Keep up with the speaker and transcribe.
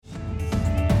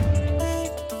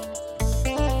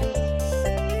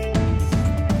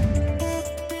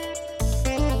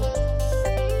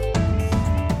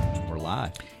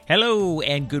Hello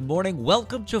and good morning.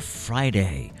 Welcome to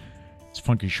Friday. It's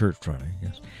Funky Shirt Friday,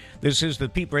 yes. This is the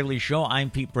Pete Braley Show. I'm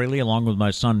Pete Braley along with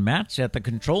my son Matt at the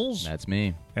controls. That's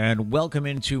me. And welcome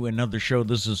into another show.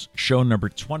 This is show number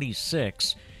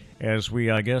 26 as we,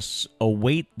 I guess,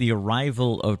 await the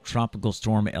arrival of Tropical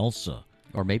Storm Elsa.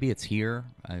 Or maybe it's here.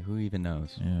 Who even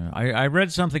knows? Yeah, I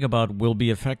read something about will be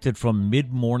affected from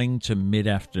mid-morning to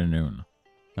mid-afternoon.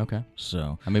 Okay.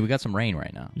 So, I mean, we got some rain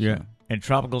right now. yeah. So. And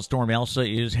Tropical Storm Elsa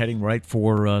is heading right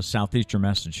for southeastern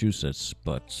Massachusetts.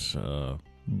 But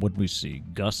what do we see?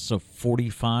 Gusts of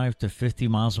 45 to 50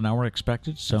 miles an hour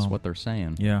expected. So That's what they're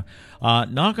saying. Yeah.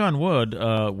 Knock on wood,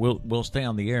 we'll stay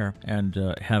on the air and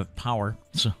have power.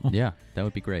 So Yeah, that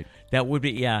would be great. that would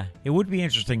be, yeah. It would be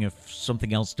interesting if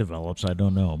something else develops. I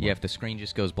don't know. But, Yeah, if the screen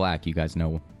just goes black, you guys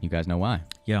know why.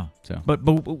 yeah. So. But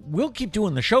we'll keep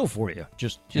doing the show for you.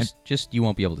 Just you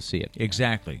won't be able to see it.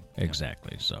 Exactly.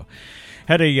 So,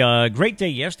 had a great day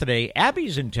yesterday.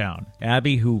 Abby's in town.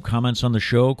 Abby, who comments on the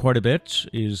show quite a bit,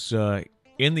 is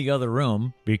in the other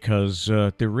room because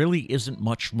there really isn't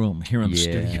much room here in the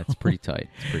studio. Yeah, it's pretty tight.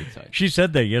 She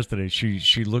said that yesterday.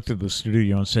 She looked at the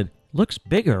studio and said, "Looks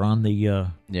bigger on the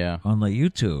Yeah. on the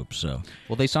YouTube." So,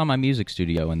 Well, they saw my music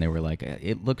studio and they were like,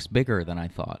 "It looks bigger than I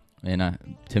thought." And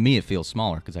to me, it feels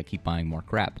smaller because I keep buying more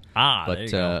crap. there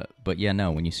you go. But yeah,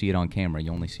 no. When you see it on camera,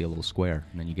 you only see a little square,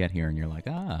 and then you get here and you're like,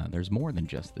 there's more than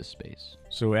just this space.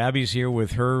 So Abby's here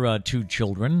with her two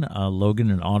children, Logan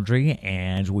and Audrey,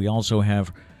 and we also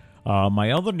have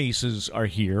my other nieces are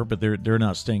here, but they're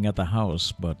not staying at the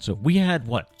house. But we had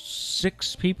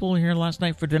 6 people here last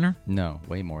night for dinner? No,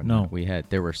 way more than No.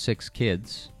 that. There were 6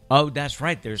 kids. Oh, that's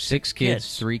right. There's 6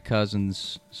 kids, 3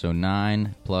 cousins, so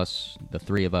 9 plus the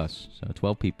 3 of us, so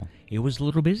 12 people. It was a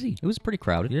little busy. It was pretty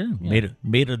crowded. Yeah.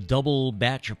 Made a double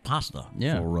batch of pasta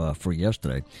for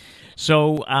yesterday.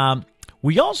 So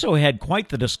we also had quite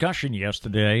the discussion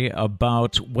yesterday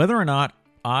about whether or not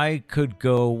I could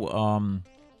go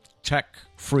tech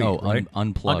free. Oh, right?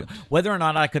 unplugged. Whether or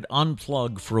not I could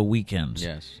unplug for a weekend.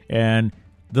 Yes. And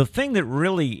the thing that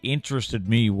really interested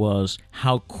me was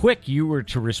how quick you were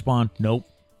to respond. Nope.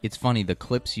 It's funny, the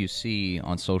clips you see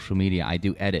on social media, I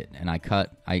do edit, and I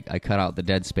cut out the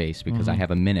dead space because I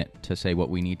have a minute to say what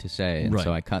we need to say, and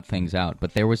so I cut things out.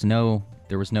 But there was no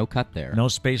cut there. No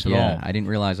space at all. Yeah, I didn't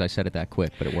realize I said it that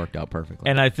quick, but it worked out perfectly.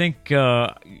 And I think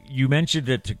you mentioned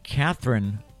it to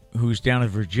Catherine, who's down in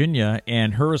Virginia,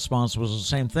 and her response was the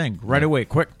same thing. Right away,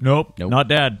 quick. Nope, not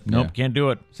Dad. Nope, can't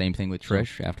do it. Same thing with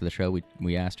Trish. After the show,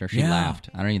 we asked her. She laughed.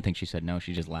 I don't even think she said no.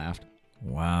 She just laughed.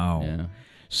 Wow. Yeah.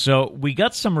 So we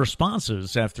got some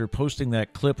responses after posting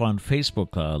that clip on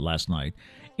Facebook last night.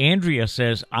 Andrea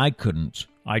says, I couldn't.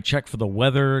 I check for the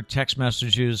weather, text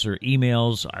messages, or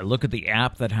emails. I look at the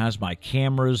app that has my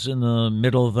cameras in the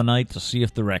middle of the night to see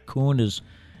if the raccoon is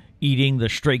eating the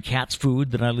stray cat's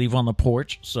food that I leave on the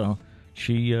porch. So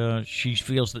she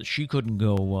feels that she couldn't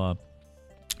go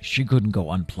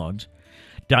unplugged.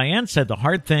 Diane said the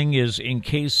hard thing is in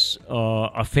case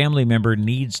a family member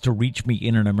needs to reach me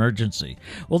in an emergency.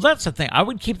 Well, that's the thing. I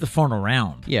would keep the phone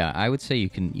around. Yeah, I would say you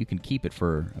can keep it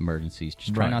for emergencies.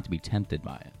 Just try not to be tempted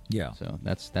by it. Yeah. So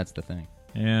that's the thing.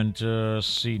 And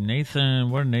see, Nathan,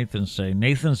 what did Nathan say?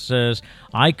 Nathan says,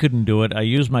 I couldn't do it. I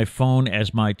use my phone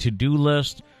as my to-do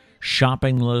list,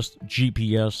 shopping list,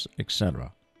 GPS,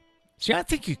 etc. See, I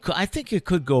think you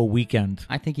could go a weekend.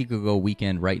 I think you could go a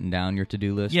weekend writing down your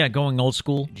to-do list. Yeah, going old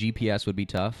school. GPS would be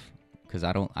tough because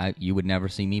you would never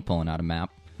see me pulling out a map,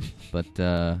 but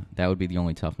that would be the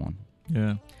only tough one.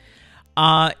 Yeah.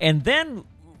 And then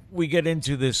we get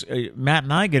into this. Matt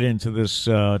and I get into this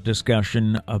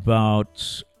discussion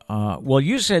about.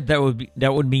 You said that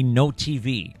would mean no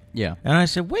TV. Yeah. And I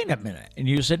said, wait a minute. And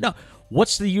you said, no.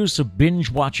 What's the use of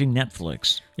binge watching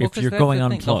Netflix if you're going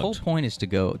unplugged? The whole point is to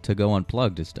go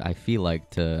unplugged. I feel like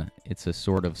it's a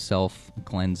sort of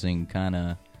self-cleansing kind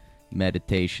of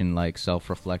meditation, like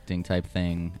self-reflecting type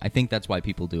thing. I think that's why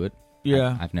people do it.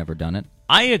 Yeah, I've never done it.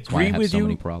 I agree that's why I have with so you.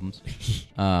 many problems.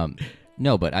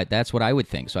 No, but that's what I would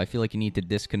think. So I feel like you need to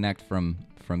disconnect from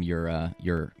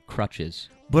your crutches.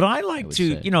 But I like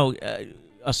to,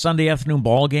 a Sunday afternoon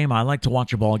ball game. I like to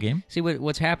watch a ball game. See,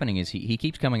 what's happening is he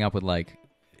keeps coming up with like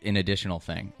an additional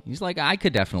thing. He's like, I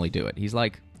could definitely do it. He's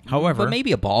like, however, but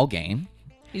maybe a ball game.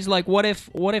 He's like, what if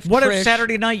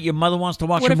Saturday night your mother wants to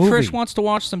watch a movie? What if Trish wants to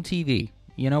watch some TV?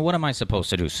 What am I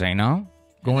supposed to do? Say no?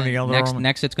 Go in the other room.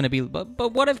 Next, it's going to be.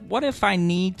 But what if I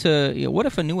need to? What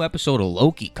if a new episode of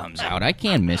Loki comes out? I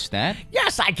can't miss that.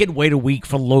 Yes, I can wait a week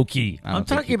for Loki. I'm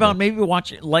talking about maybe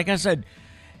watch. Like I said,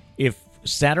 if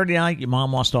Saturday night your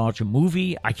mom wants to watch a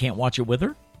movie, I can't watch it with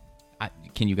her.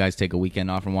 Can you guys take a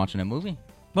weekend off from watching a movie?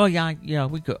 Well, yeah,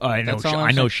 we could. I know, That's all I'm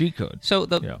I know saying. she could. So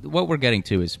what we're getting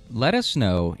to is, let us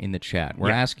know in the chat.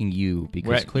 We're asking you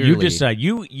because clearly you decide.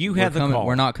 You have the call.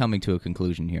 We're not coming to a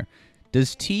conclusion here.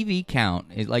 Does TV count?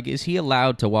 Is he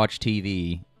allowed to watch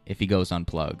TV if he goes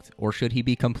unplugged, or should he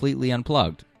be completely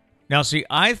unplugged? Now, see,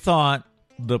 I thought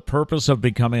the purpose of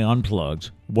becoming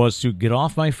unplugged was to get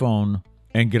off my phone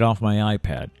and get off my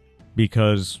iPad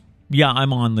because,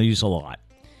 I'm on these a lot.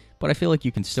 But I feel like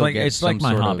you can still get it's some like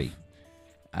my sort hobby.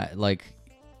 Of,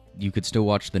 you could still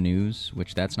watch the news,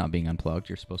 which that's not being unplugged.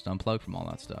 You're supposed to unplug from all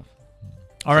that stuff.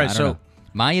 All right, I don't so know.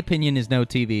 My opinion is no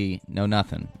TV, no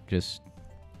nothing, just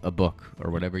a book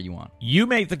or whatever you want. You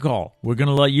make the call. We're going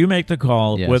to let you make the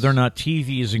call whether or not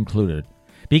TV is included.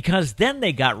 Because then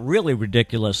they got really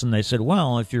ridiculous and they said,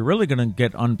 well, if you're really going to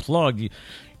get unplugged, you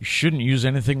shouldn't use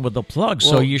anything with a plug,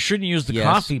 so you shouldn't use the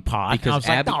coffee pot. Because I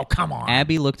was like, oh, come on.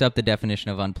 Abby looked up the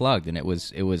definition of unplugged, and it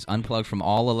was unplugged from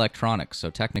all electronics. So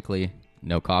technically,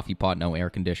 no coffee pot, no air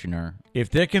conditioner. If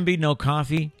there can be no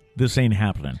coffee, this ain't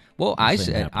happening. Well,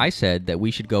 I said that we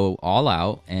should go all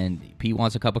out, and Pete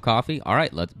wants a cup of coffee. All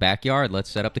right, let's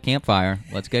set up the campfire.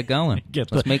 Let's get going.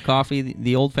 Let's make coffee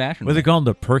the old-fashioned way. What do they call them?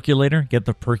 The percolator? Get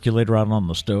the percolator out on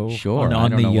the stove? Sure.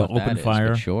 On the open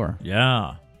fire? Sure.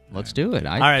 Yeah. Let's do it.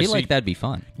 I feel like that'd be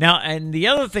fun. Now, and the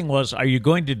other thing was, are you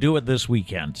going to do it this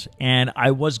weekend? And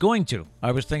I was going to.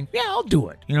 I was thinking, I'll do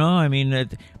it.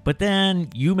 But then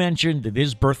you mentioned it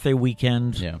is birthday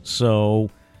weekend. Yeah. So,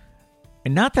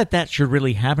 and not that should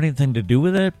really have anything to do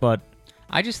with it, but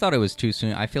I just thought it was too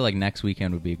soon. I feel like next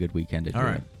weekend would be a good weekend to do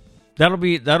it.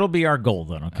 That'll be our goal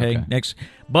then, okay?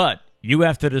 But you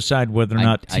have to decide whether or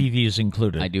not TV is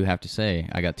included. I do have to say,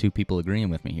 I got two people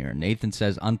agreeing with me here. Nathan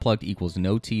says unplugged equals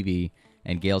no TV,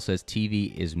 and Gail says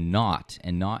TV is not,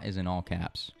 and not is in all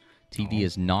caps. TV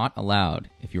is not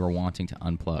allowed if you are wanting to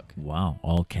unplug. Wow,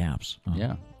 all caps. Oh.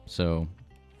 Yeah, so...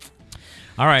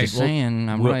 All right, just saying,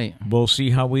 I'm right. We'll see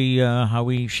how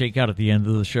we shake out at the end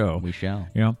of the show. We shall.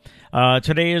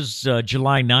 Today is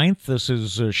July 9th. This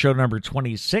is show number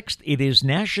 26. It is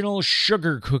National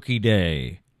Sugar Cookie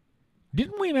Day.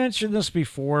 Didn't we mention this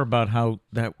before about how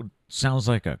that sounds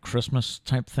like a Christmas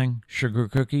type thing? Sugar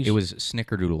cookies? It was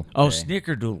Snickerdoodle. Oh,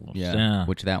 Snickerdoodles. Yeah.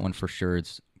 Which that one for sure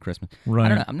is Christmas. Right.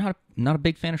 I don't know. I'm not a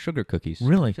big fan of sugar cookies.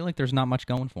 Really? I feel like there's not much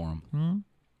going for them.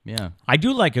 Yeah. I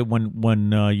do like it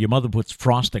when your mother puts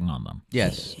frosting on them.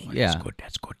 Yes. Oh, yeah.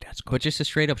 That's good. But just a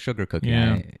straight up sugar cookie.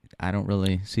 Yeah. I don't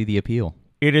really see the appeal.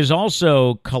 It is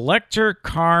also Collector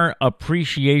Car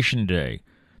Appreciation Day.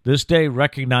 This day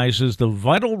recognizes the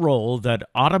vital role that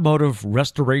automotive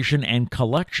restoration and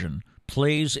collection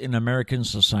plays in American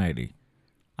society.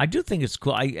 I do think it's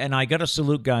cool. I got to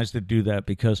salute guys that do that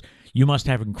because you must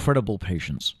have incredible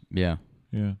patience. Yeah.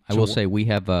 Yeah. I will say we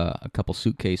have a couple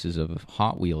suitcases of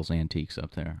Hot Wheels antiques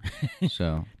up there.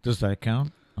 So does that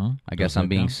count? Huh? I guess I'm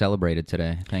being celebrated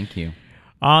today. Thank you.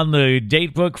 On the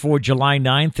date book for July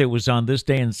 9th, it was on this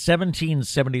day in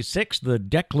 1776, the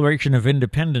Declaration of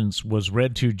Independence was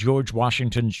read to George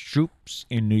Washington's troops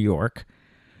in New York.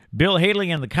 Bill Haley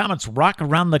and the Comets' Rock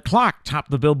Around the Clock topped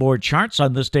the Billboard charts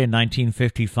on this day in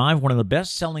 1955, one of the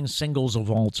best-selling singles of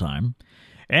all time.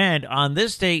 And on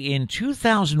this day in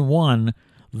 2001,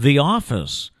 The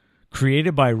Office,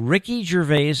 created by Ricky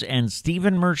Gervais and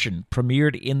Stephen Merchant,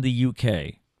 premiered in the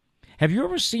UK. Have you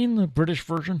ever seen the British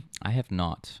version? I have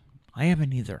not. I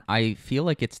haven't either. I feel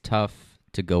like it's tough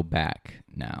to go back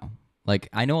now. Like,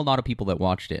 I know a lot of people that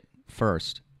watched it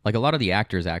first. Like, a lot of the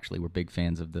actors actually were big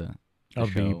fans of the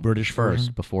show British first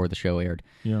version? Before the show aired.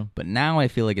 Yeah. But now I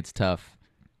feel like it's tough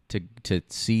to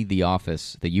see The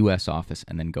Office, the U.S. Office,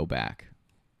 and then go back.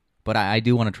 But I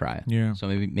do want to try it. Yeah. So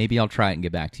maybe I'll try it and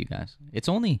get back to you guys. It's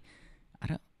only...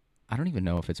 I don't even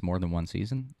know if it's more than one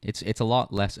season. It's a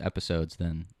lot less episodes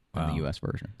than the U.S.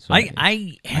 version. So I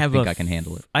think I can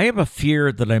handle it. I have a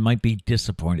fear that I might be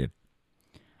disappointed.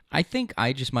 I think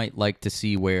I just might like to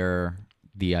see where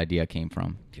the idea came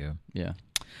from. Yeah.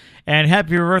 And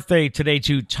happy birthday today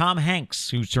to Tom Hanks,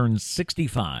 who turned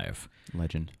 65.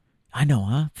 Legend. I know,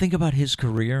 huh? Think about his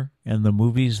career and the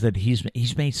movies that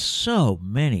he's made so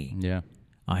many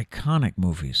iconic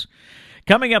movies.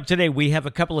 Coming up today, we have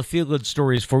a couple of feel-good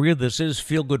stories for you. This is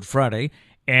Feel Good Friday.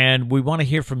 And we want to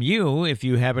hear from you if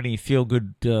you have any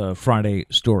feel-good Friday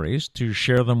stories to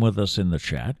share them with us in the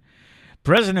chat.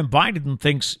 President Biden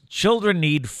thinks children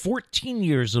need 14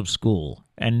 years of school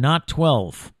and not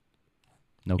 12.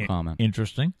 No comment.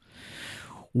 Interesting.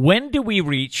 When do we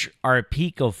reach our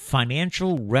peak of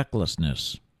financial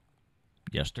recklessness?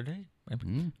 Yesterday?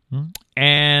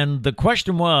 And the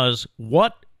question was,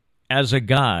 what, as a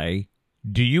guy,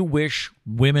 do you wish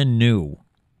women knew?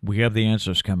 We have the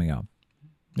answers coming up.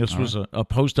 This was a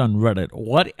post on Reddit.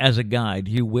 What, as a guy,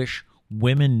 do you wish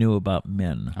women knew about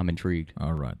men? I'm intrigued.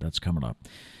 All right, that's coming up.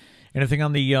 Anything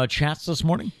on the chats this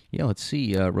morning? Yeah, let's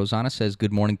see. Rosanna says,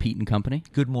 good morning, Pete and company.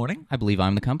 Good morning. I believe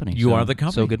I'm the company. You are the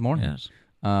company. So good morning. Yes.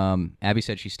 Abby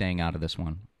said she's staying out of this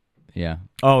one. Yeah.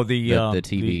 Oh, the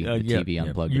TV, TV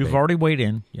unplugged. You've debate. already weighed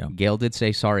in. Yeah. Gail did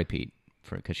say sorry, Pete,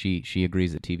 because she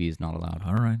agrees that TV is not allowed.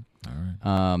 All right.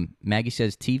 Maggie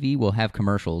says TV will have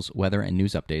commercials, weather, and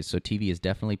news updates, so TV is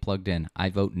definitely plugged in. I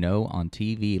vote no on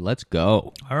TV. Let's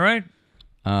go. All right.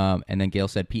 And then Gail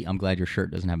said, Pete, I'm glad your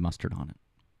shirt doesn't have mustard on it.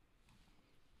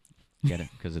 Get it?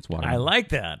 Because it's watermelon. I like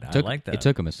that. It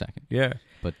took him a second. Yeah.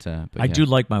 But I do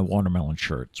like my watermelon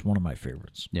shirt. It's one of my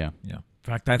favorites. Yeah. Yeah. In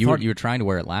fact, I you thought were trying to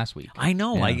wear it last week. I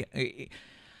know. Yeah. It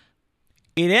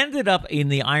ended up in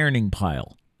the ironing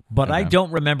pile, but I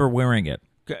don't remember wearing it.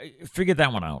 Figure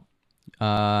that one out.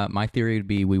 My theory would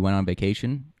be we went on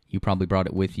vacation. You probably brought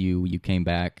it with you. You came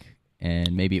back,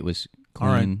 and maybe it was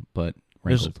clean, but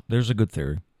wrinkled. There's a good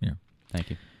theory. Yeah.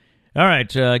 Thank you. All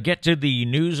right. Get to the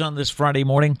news on this Friday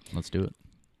morning. Let's do it.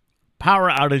 Power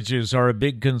outages are a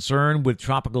big concern with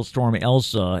Tropical Storm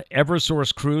Elsa.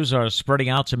 Eversource crews are spreading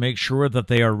out to make sure that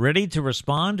they are ready to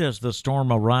respond as the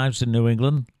storm arrives in New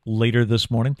England later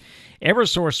this morning.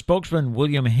 Eversource spokesman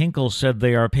William Hinkle said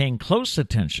they are paying close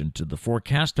attention to the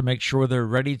forecast to make sure they're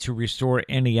ready to restore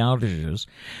any outages.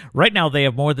 Right now, they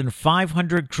have more than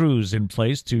 500 crews in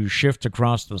place to shift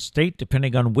across the state,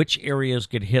 depending on which areas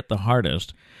get hit the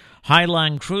hardest.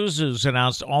 Highline Cruises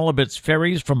announced all of its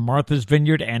ferries from Martha's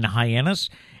Vineyard and Hyannis,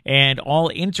 and all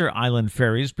inter-island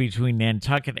ferries between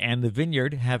Nantucket and the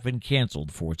Vineyard have been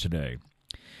canceled for today.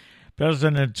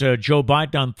 President Joe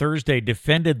Biden on Thursday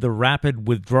defended the rapid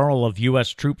withdrawal of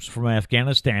U.S. troops from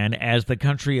Afghanistan as the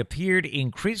country appeared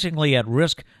increasingly at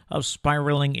risk of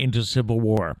spiraling into civil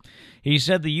war. He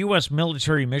said the U.S.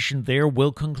 military mission there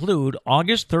will conclude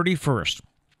August 31st,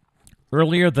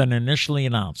 earlier than initially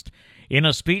announced. In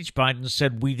a speech, Biden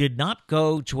said, "We did not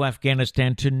go to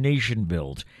Afghanistan to nation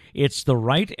build. It's the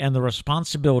right and the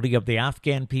responsibility of the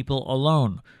Afghan people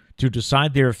alone to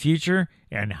decide their future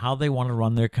and how they want to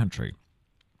run their country."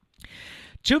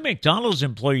 2 McDonald's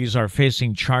employees are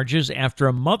facing charges after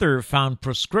a mother found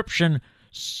prescription,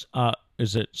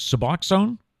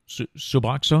 Suboxone?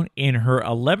 Suboxone in her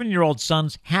 11-year-old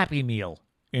son's Happy Meal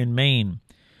in Maine.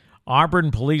 Auburn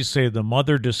police say the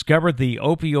mother discovered the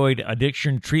opioid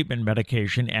addiction treatment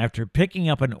medication after picking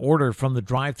up an order from the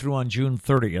drive-thru on June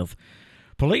 30th.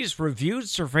 Police reviewed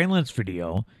surveillance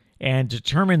video and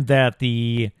determined that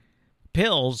the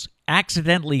pills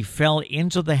accidentally fell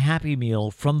into the Happy Meal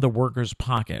from the worker's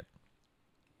pocket.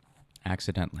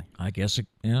 Accidentally. I guess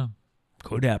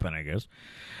could happen, I guess.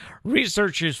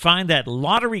 Researchers find that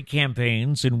lottery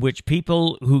campaigns in which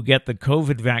people who get the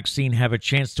COVID vaccine have a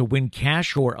chance to win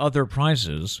cash or other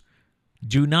prizes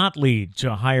do not lead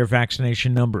to higher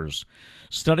vaccination numbers.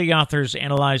 Study authors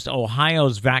analyzed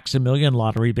Ohio's Vax-A-Million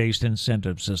lottery-based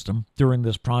incentive system during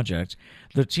this project.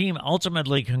 The team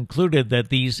ultimately concluded that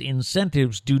these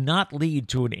incentives do not lead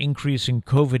to an increase in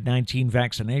COVID-19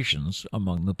 vaccinations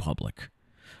among the public.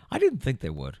 I didn't think they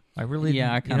would. I really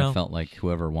I kind of felt like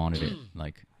whoever wanted it,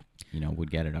 would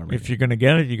get it already. If you're going to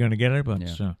get it, you're going to get it. But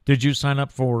did you sign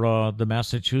up for the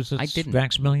Massachusetts I didn't.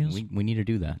 Vax Millions? We need to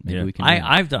do that. Maybe we can.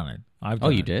 I've done it.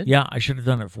 You did? Yeah, I should have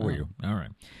done it for you. All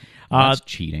right. That's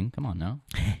cheating. Come on now.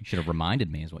 You should have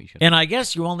reminded me is what you should have. And I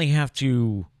guess you only have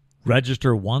to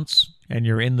register once, and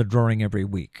you're in the drawing every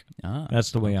week.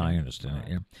 That's the way I understand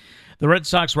it. Yeah. The Red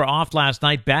Sox were off last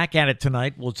night, back at it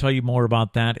tonight. We'll tell you more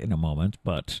about that in a moment.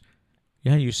 But,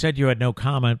 yeah, you said you had no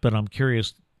comment, but I'm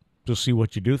curious to see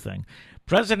what you do think.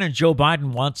 President Joe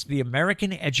Biden wants the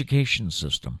American education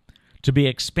system to be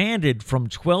expanded from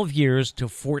 12 years to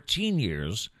 14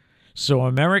 years so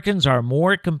Americans are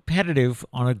more competitive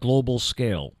on a global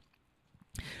scale.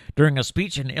 During a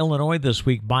speech in Illinois this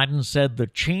week, Biden said the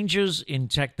changes in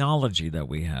technology that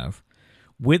we have,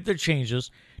 with the changes,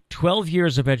 12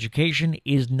 years of education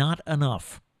is not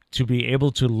enough to be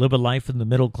able to live a life in the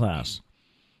middle class.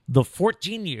 The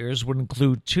 14 years would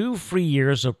include 2 free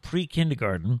years of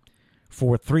pre-kindergarten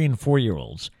for 3 and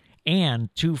 4-year-olds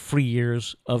and 2 free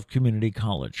years of community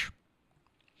college.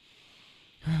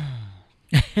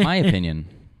 My opinion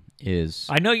is...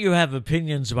 I know you have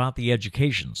opinions about the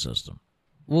education system.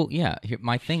 Well, yeah.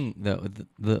 My thing,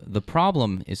 the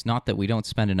problem is not that we don't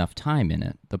spend enough time in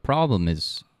it. The problem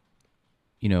is,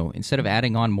 instead of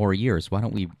adding on more years, why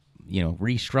don't we,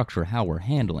 restructure how we're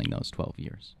handling those 12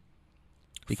 years?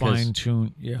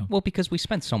 Fine-tune, yeah. Well, because we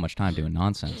spend so much time doing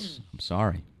nonsense. I'm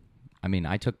sorry. I mean,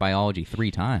 I took biology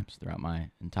 3 times throughout my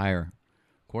entire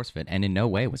course fit. And in no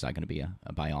way was I going to be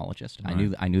a biologist.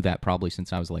 Right. I knew that probably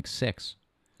since I was like 6.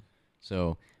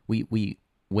 So we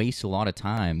waste a lot of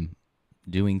time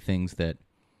doing things that,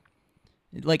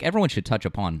 like, everyone should touch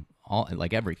upon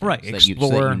everything, right? So that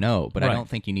Explore, you know. But right. I don't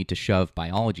think you need to shove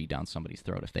biology down somebody's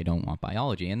throat if they don't want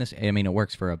biology. And this, I mean, it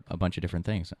works for a bunch of different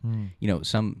things. You know,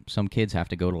 some kids have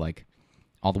to go to like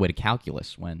all the way to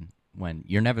calculus when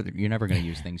you're never going to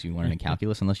use things you learn in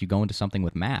calculus unless you go into something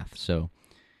with math. So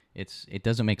it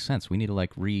doesn't make sense. We need to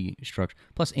like restructure.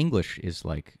 Plus, English is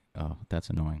like, oh, that's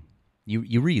annoying.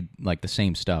 You read like the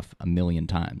same stuff a million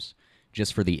times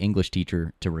just for the English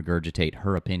teacher to regurgitate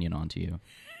her opinion onto you.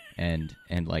 And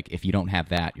like, if you don't have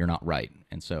that, you're not right.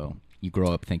 And so you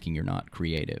grow up thinking you're not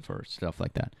creative or stuff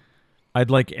like that. I'd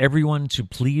like everyone to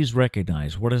please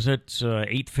recognize, what is it,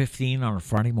 8:15 on a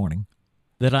Friday morning,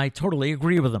 that I totally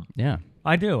agree with him. Yeah.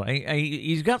 I do.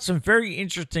 He's got some very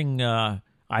interesting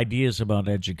ideas about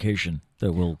education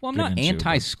that we'll Well, I'm get not into,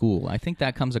 anti-school. I think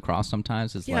that comes across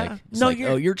sometimes as you're,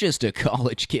 oh, you're just a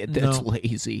college kid that's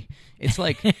lazy. It's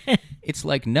like,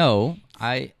 no,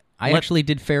 I actually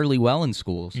did fairly well in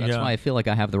school, so that's why I feel like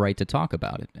I have the right to talk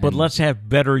about it. But let's have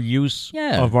better use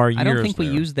of our years. I don't think we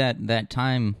use that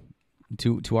time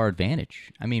to our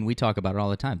advantage. I mean, we talk about it all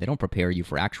the time. They don't prepare you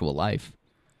for actual life.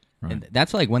 Right. And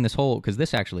that's like when because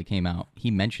this actually came out,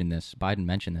 Biden mentioned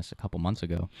this a couple months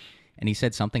ago, and he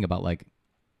said something about like,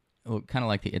 kind of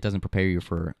like it doesn't prepare you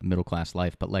for middle-class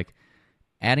life, but like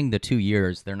adding the 2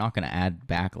 years, they're not going to add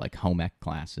back like home ec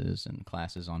classes and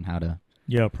classes on how to...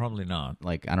 Yeah, probably not.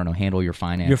 Like, I don't know, handle your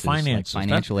finances. Your finances. Like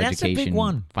financial education. That's a big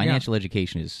one. Financial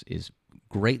education is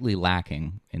greatly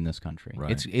lacking in this country.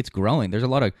 Right. It's growing. There's a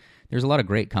lot of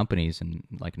great companies and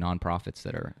like nonprofits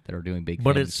that are doing big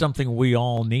but things. it's something we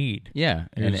all need. Yeah,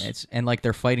 and like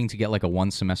they're fighting to get like a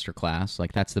 1 semester class.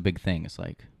 Like that's the big thing. It's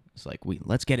like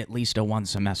let's get at least a 1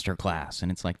 semester class,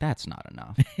 and it's like that's not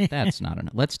enough. That's not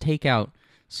enough. Let's take out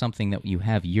something that you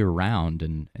have year round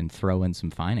and throw in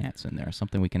some finance in there,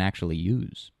 something we can actually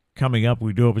use. Coming up,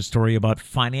 we do have a story about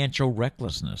financial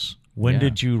recklessness. When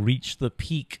did you reach the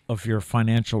peak of your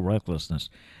financial recklessness?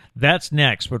 That's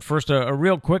next. But first, a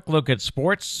real quick look at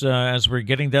sports as we're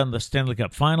getting done. The Stanley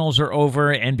Cup Finals are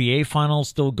over. NBA Finals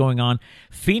still going on.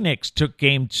 Phoenix took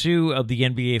Game 2 of the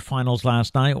NBA Finals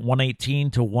last night,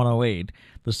 118-108.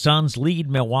 The Suns lead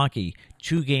Milwaukee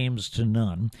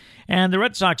 2-0. And the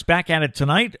Red Sox back at it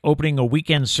tonight, opening a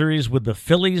weekend series with the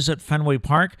Phillies at Fenway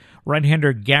Park.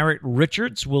 Right-hander Garrett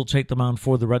Richards will take the mound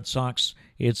for the Red Sox.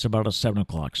 It's about a 7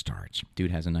 o'clock start.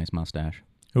 Dude has a nice mustache.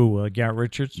 Who, Garrett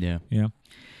Richards? Yeah.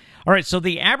 All right, so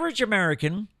the average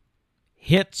American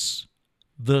hits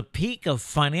the peak of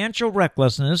financial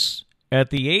recklessness at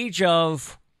the age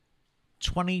of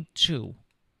 22.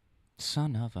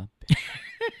 Son of a...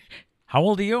 How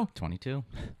old are you? 22.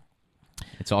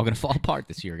 It's all going to fall apart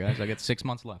this year, guys. I got 6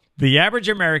 months left. The average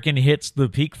American hits the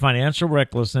peak financial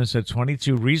recklessness at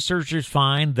 22. Researchers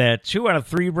find that 2 out of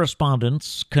 3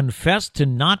 respondents confessed to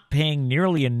not paying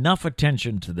nearly enough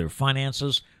attention to their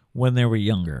finances when they were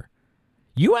younger.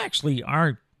 You actually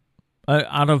are,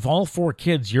 out of all 4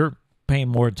 kids, you're paying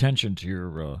more attention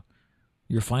to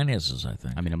your finances, I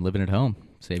think. I mean, I'm living at home,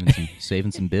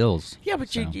 saving some bills. Yeah, but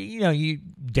so. you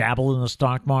dabble in the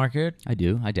stock market. I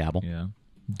do. I dabble.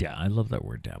 Yeah, I love that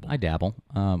word, dabble. I dabble.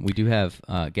 We do have,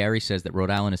 Gary says that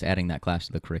Rhode Island is adding that class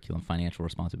to the curriculum, financial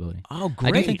responsibility. Oh,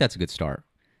 great. I do think that's a good start.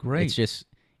 Great.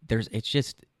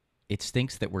 It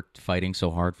stinks that we're fighting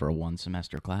so hard for a 1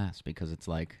 semester class because it's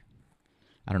like,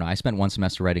 I don't know, I spent 1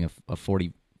 semester writing a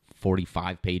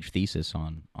 45-page thesis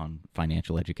on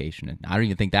financial education, and I don't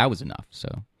even think that was enough. So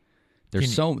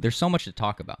there's so much to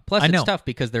talk about. Plus, it's tough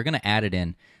because they're going to add it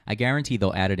in. I guarantee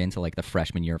they'll add it into like the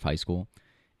freshman year of high school.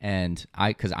 And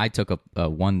because I took a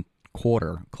 1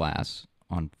 quarter class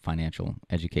on financial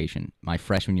education my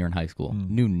freshman year in high school,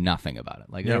 knew nothing about it.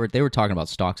 Like they were talking about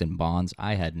stocks and bonds.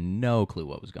 I had no clue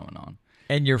what was going on.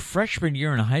 And your freshman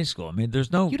year in high school, I mean,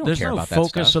 there's no about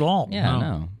focus at all.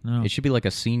 Yeah, no. It should be like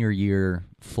a senior year,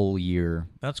 full year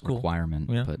that's cool. requirement.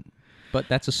 Yeah. But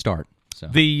that's a start. So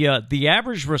the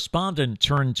average respondent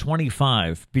turned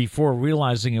 25 before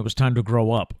realizing it was time to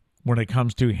grow up when it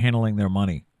comes to handling their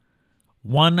money.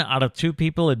 1 out of 2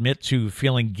 people admit to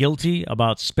feeling guilty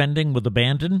about spending with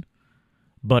abandon,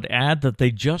 but add that they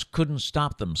just couldn't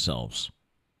stop themselves.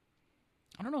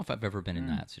 I don't know if I've ever been in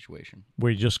that situation.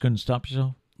 Where you just couldn't stop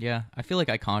yourself? Yeah, I feel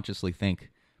like I consciously think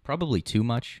probably too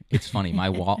much. It's funny, my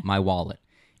wallet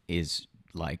is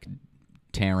like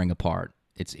tearing apart.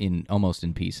 It's almost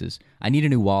in pieces. I need a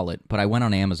new wallet, but I went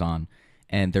on Amazon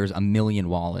and there's a million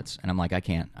wallets, and I'm like, I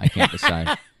can't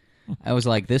decide. I was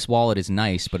like, this wallet is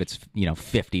nice, but it's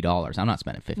 $50. I'm not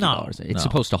spending $50. It's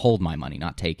supposed to hold my money,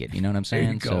 not take it. You know what I'm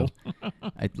saying? There you go. So,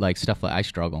 like stuff like I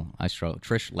struggle.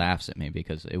 Trish laughs at me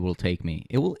because it will take me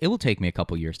a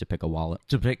couple years to pick a wallet.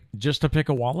 To pick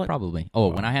a wallet? Probably. Oh,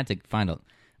 when I had to find a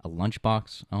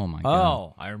lunchbox. Oh my god.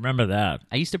 Oh, I remember that.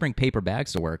 I used to bring paper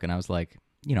bags to work, and I was like,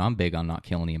 I'm big on not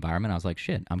killing the environment. I was like,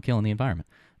 shit, I'm killing the environment.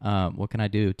 What can I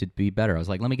do to be better? I was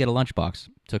like, let me get a lunchbox.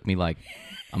 Took me like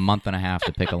a month and a half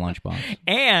to pick a lunchbox.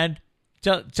 And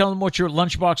tell them what your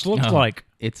lunchbox looks like.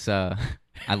 It's I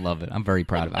love it. I'm very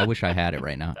proud of it. I wish I had it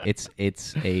right now. It's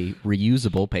a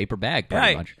reusable paper bag,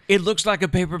 pretty much. It looks like a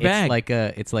paper bag.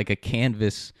 It's like a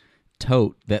canvas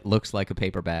tote that looks like a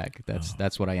paper bag.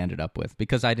 That's what I ended up with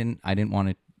because I didn't want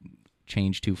to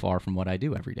change too far from what I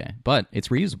do every day. But it's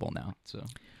reusable now. So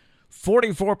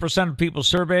 44% of people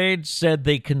surveyed said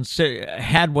they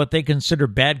had what they consider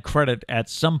bad credit at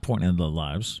some point in their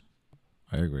lives.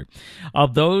 I agree.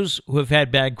 Of those who have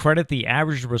had bad credit, the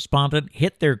average respondent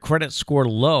hit their credit score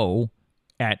low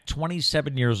at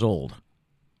 27 years old.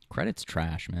 Credit's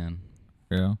trash, man.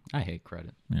 Yeah. I hate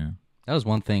credit. Yeah. That was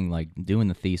one thing, like, doing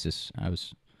the thesis, I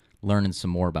was learning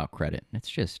some more about credit.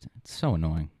 It's so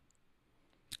annoying.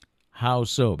 How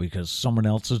so? Because someone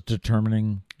else is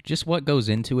determining just what goes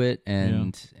into it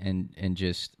and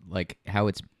just like how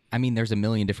it's. I mean, there's a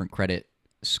million different credit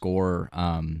score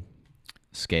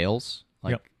scales.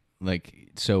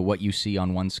 So what you see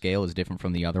on one scale is different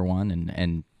from the other one,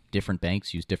 and different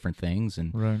banks use different things,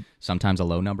 and sometimes a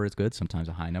low number is good, sometimes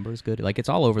a high number is good. Like, it's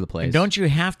all over the place. And don't you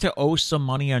have to owe some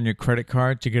money on your credit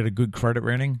card to get a good credit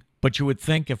rating? But you would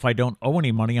think if I don't owe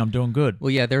any money, I'm doing good. Well,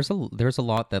 yeah, there's a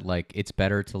lot that, like, it's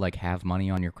better to, like, have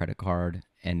money on your credit card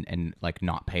and like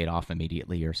not pay it off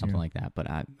immediately or something like that. But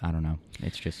I don't know.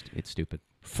 It's stupid.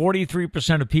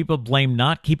 43% of people blame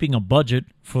not keeping a budget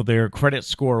for their credit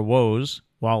score woes,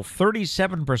 while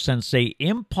 37% say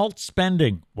impulse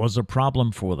spending was a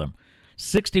problem for them.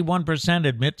 61%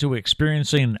 admit to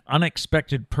experiencing an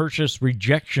unexpected purchase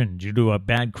rejection due to a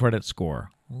bad credit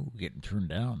score. Ooh, getting turned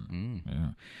down.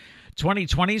 Yeah.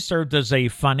 2020 served as a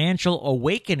financial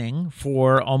awakening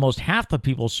for almost half the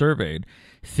people surveyed.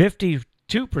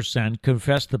 52%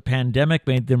 confessed the pandemic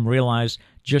made them realize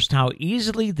just how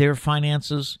easily their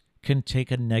finances can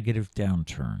take a negative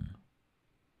downturn.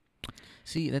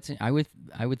 See, I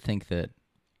would think that,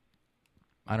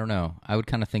 I don't know, I would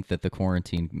kind of think that the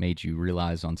quarantine made you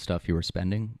realize on stuff you were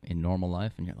spending in normal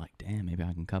life, and you're like, damn, maybe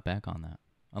I can cut back on that.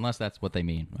 Unless that's what they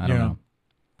mean. I don't know.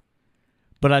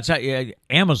 But I tell you,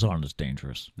 Amazon is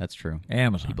dangerous. That's true.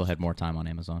 Amazon. People had more time on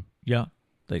Amazon. Yeah.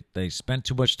 They spent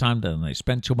too much time, then they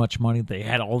spent too much money. They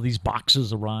had all these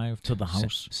boxes arrive to the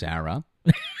house. Sarah.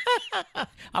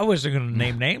 I wasn't going to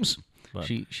name names. But.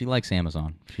 She likes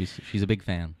Amazon. She's a big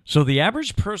fan. So the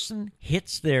average person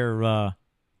hits their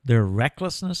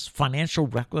recklessness, financial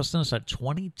recklessness, at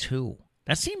 22.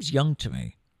 That seems young to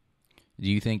me. Do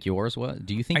you think yours was?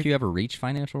 Do you think you ever reached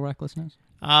financial recklessness?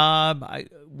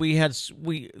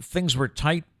 Things were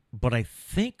tight, but I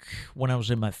think when I was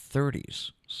in my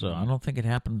 30s. So I don't think it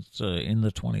happened in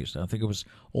the 20s. I think it was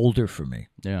older for me.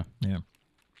 Yeah. Yeah.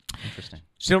 Interesting.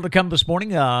 Still to come this morning,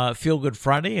 Feel Good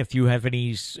Friday. If you have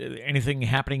anything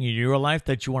happening in your life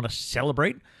that you want to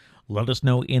celebrate, let us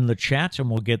know in the chat, and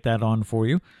we'll get that on for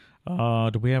you.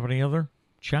 Do we have any other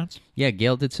chats? Yeah,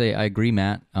 Gail did say, I agree,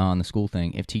 Matt, on the school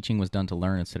thing. If teaching was done to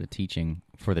learn instead of teaching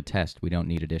for the test, we don't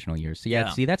need additional years. So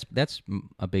see, that's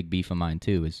a big beef of mine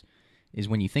too, is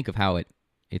when you think of how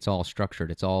it's all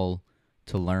structured, it's all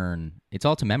to learn, it's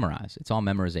all to memorize, it's all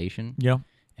memorization. Yeah.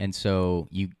 And so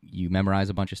you memorize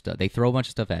a bunch of stuff. They throw a bunch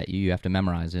of stuff at you. You have to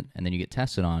memorize it, and then you get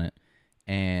tested on it.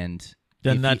 And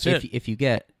then if you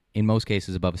get, in most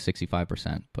cases, above a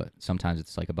 65%, but sometimes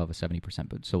it's like above a 70%.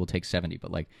 But so we'll take 70.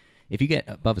 But like, if you get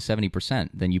above a 70%,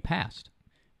 then you passed.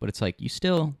 But it's like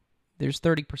there's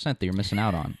 30% that you're missing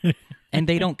out on, and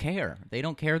they don't care. They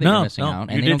don't care that you're missing out,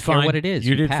 and they don't care what it is.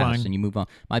 You pass fine. And you move on.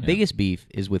 My biggest beef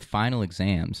is with final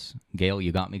exams. Gail,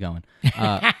 you got me going.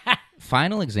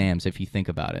 Final exams, if you think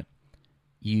about it,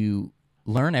 you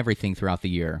learn everything throughout the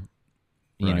year.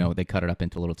 You know, they cut it up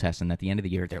into little tests, and at the end of the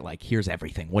year, they're like, here's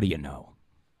everything. What do you know?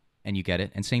 And you get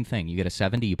it. And same thing. You get a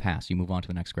 70, you pass. You move on to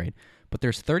the next grade. But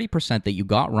there's 30% that you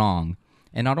got wrong,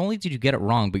 and not only did you get it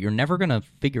wrong, but you're never going to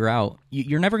figure out,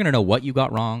 you're never going to know what you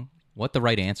got wrong, what the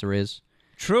right answer is.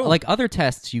 True. Like other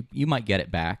tests, you might get it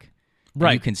back.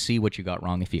 Right. You can see what you got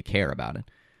wrong if you care about it.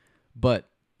 But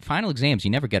final exams,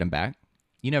 you never get them back.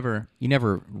 You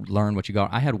never learn what you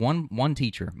got. I had one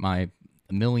teacher, my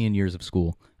million years of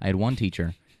school. I had one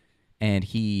teacher, and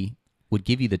he would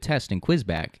give you the test and quiz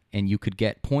back, and you could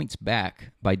get points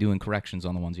back by doing corrections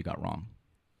on the ones you got wrong.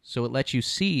 So it lets you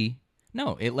see.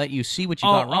 No, it let you see what you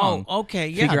got wrong. Okay,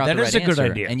 yeah, figure out that the is right a good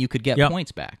answer, idea. and you could get Yep.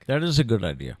 points back. That is a good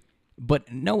idea.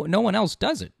 But no one else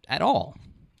does it at all.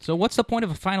 So what's the point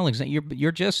of a final exam?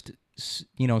 You're just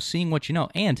seeing what you know,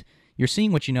 and you're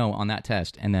seeing what you know on that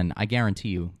test, and then I guarantee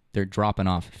you they're dropping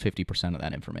off 50% of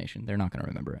that information. They're not going to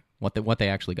remember it. What they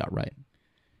actually got right.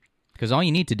 Because all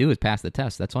you need to do is pass the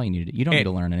test. That's all you need to do. You don't need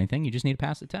to learn anything. You just need to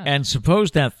pass the test. And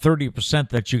suppose that 30%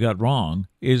 that you got wrong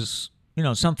is,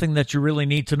 something that you really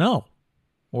need to know,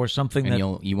 or something and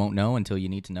that you won't know until you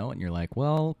need to know it, and you're like,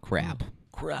 well, crap.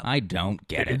 I don't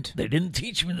get it. They didn't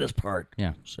teach me this part.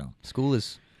 Yeah. So school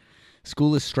is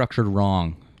structured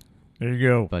wrong. there you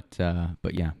go. But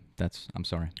yeah, I'm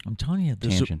sorry. I'm telling you,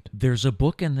 Tangent. there's a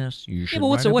book in this. You should. Yeah, but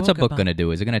what's a book about going to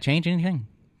do? Is it going to change anything?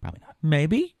 Probably not.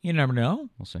 Maybe. You never know.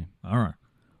 We'll see. All right.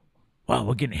 Wow,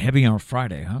 we're getting heavy on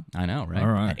Friday, huh? I know, right? All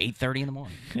right. At 8:30 in the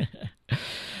morning.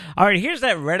 All right, here's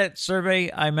that Reddit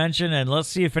survey I mentioned, and let's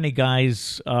see if any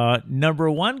guys, number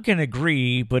one, can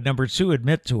agree, but number two,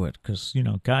 admit to it, because,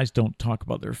 guys don't talk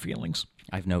about their feelings.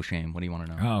 I have no shame. What do you want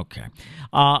to know? Okay.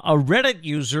 A Reddit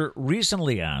user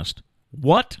recently asked,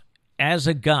 what, as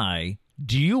a guy,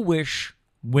 do you wish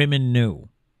women knew?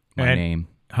 My name.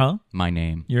 Huh? My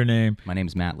name. Your name. My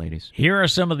name's Matt, ladies. Here are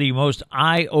some of the most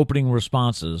eye-opening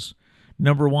responses.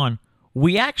 Number one,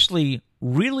 we actually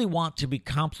really want to be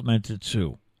complimented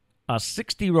too. A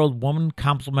 60-year-old woman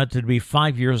complimented me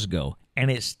 5 years ago, and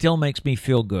it still makes me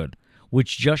feel good,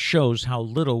 which just shows how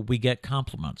little we get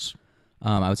compliments.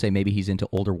 I would say maybe he's into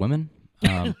older women,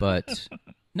 but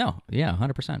no, yeah,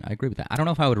 100%. I agree with that. I don't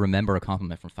know if I would remember a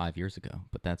compliment from 5 years ago,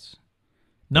 but that's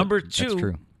That's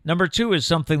true. Number two is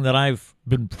something that I've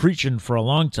been preaching for a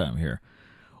long time here.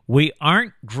 We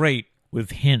aren't great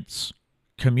with hints.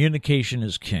 Communication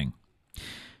is king.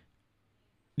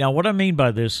 Now, what I mean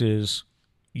by this is,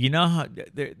 how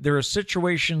there are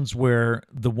situations where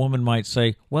the woman might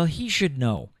say, well, he should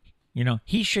know.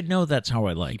 He should know that's how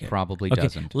I like it. He probably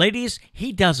doesn't. Ladies,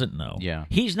 he doesn't know. Yeah.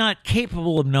 He's not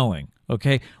capable of knowing,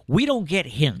 okay? We don't get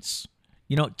hints.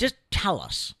 Just tell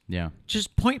us. Yeah.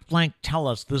 Just point blank tell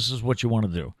us this is what you want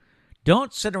to do.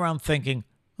 Don't sit around thinking,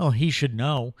 oh, he should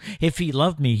know. If he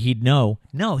loved me, he'd know.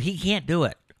 No, he can't do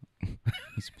it.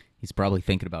 He's probably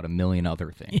thinking about a million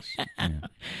other things. Yeah.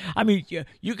 I mean,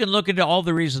 you can look into all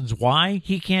the reasons why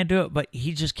he can't do it, but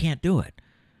he just can't do it.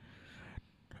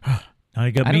 Now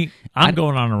you got me. I'm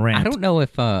going on a rant. I don't know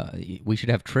if we should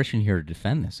have Trish in here to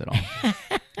defend this at all.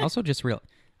 Also,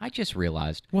 I just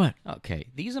realized. What? Okay,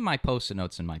 these are my Post-it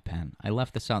notes in my pen. I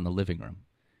left this out in the living room.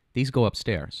 These go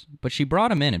upstairs. But she brought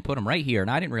them in and put them right here, and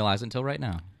I didn't realize it until right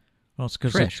now. Well, it's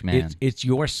because Trish, it's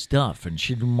your stuff, and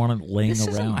she didn't want it laying This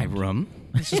around. isn't my room.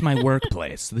 This is my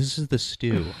workplace. This is the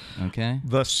stew, okay?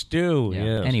 The stew, Yeah.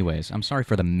 yes. Anyways, I'm sorry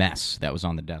for the mess that was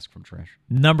on the desk from Trish.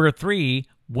 Number three,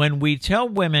 when we tell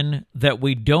women that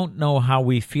we don't know how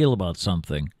we feel about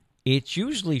something, it's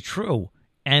usually true,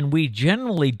 and we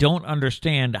generally don't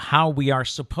understand how we are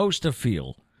supposed to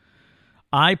feel.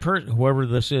 Whoever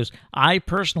this is, I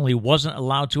personally wasn't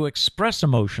allowed to express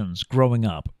emotions growing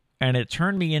up, and it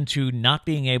turned me into not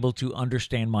being able to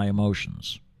understand my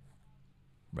emotions.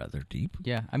 Rather deep.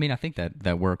 Yeah, I mean, I think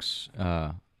that works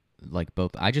like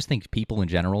both. I just think people in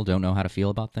general don't know how to feel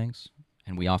about things,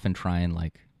 and we often try and,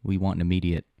 we want an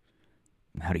immediate,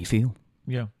 how do you feel?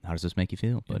 Yeah. How does this make you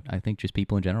feel? But I think just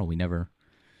people in general, we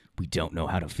don't know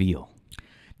how to feel.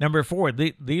 Number four,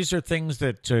 these are things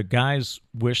that guys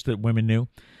wish that women knew.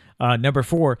 Number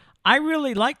four, I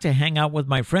really like to hang out with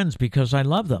my friends because I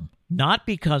love them, not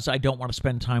because I don't want to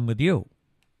spend time with you.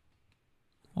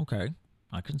 Okay,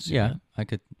 I can see that. I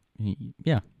could.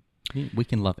 Yeah, we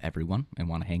can love everyone and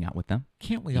want to hang out with them.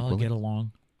 Can't we all get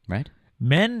along? Right?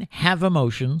 Men have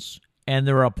emotions, and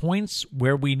there are points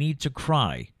where we need to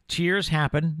cry. Tears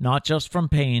happen not just from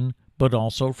pain, but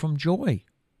also from joy.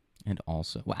 And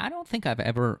also, I don't think I've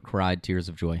ever cried tears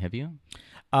of joy. Have you?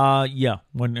 Yeah.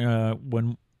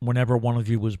 Whenever one of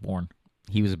you was born.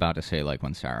 He was about to say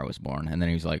when Sarah was born, and then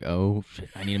he was like, "Oh shit,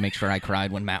 I need to make sure I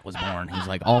cried when Matt was born." He's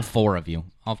like, "All four of you."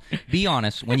 Be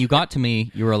honest. When you got to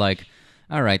me, you were like,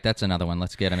 "All right, that's another one.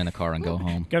 Let's get him in the car and go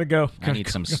home. Gotta go. I need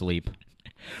some sleep."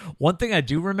 One thing I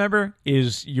do remember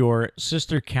is your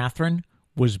sister Catherine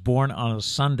was born on a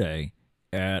Sunday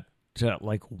at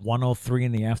 1:03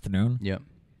 in the afternoon. Yep.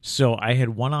 So I had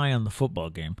one eye on the football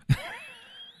game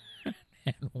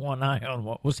and one eye on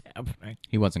what was happening.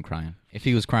 He wasn't crying. If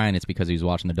he was crying, it's because he was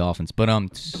watching the Dolphins. But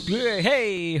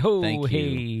hey ho, thank hey.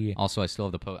 you. Also, I still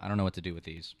have the I don't know what to do with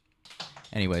these.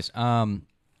 Anyways,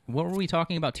 what were we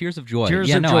talking about? Tears of joy.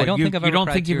 Tears of no, joy. I don't think I've ever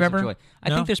cried think you've tears of ever? joy. I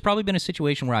No? think there's probably been a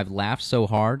situation where I've laughed so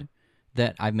hard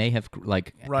that I may have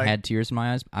like Right. had tears in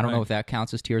my eyes. I don't know Right. if that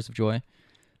counts as tears of joy,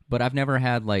 but I've never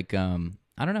had like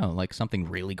I don't know, like something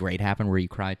really great happen where you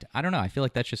cried. I don't know. I feel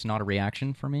like that's just not a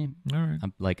reaction for me. All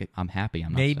right. I'm happy.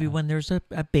 I'm not Maybe sad. when there's a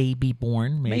baby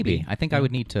born, maybe. I think I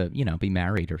would need to, be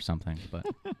married or something.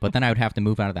 But then I would have to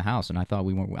move out of the house, and I thought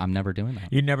I'm never doing that.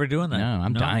 You're never doing that. No,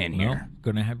 I'm dying here.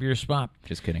 Gonna have your spot.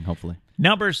 Just kidding. Hopefully.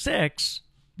 Number 6.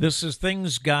 This is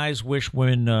things guys wish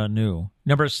women knew.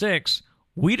 Number 6.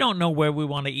 We don't know where we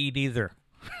want to eat either.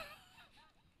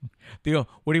 They go,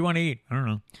 what do you want to eat? I don't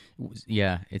know.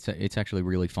 Yeah, it's actually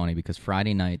really funny because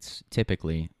Friday nights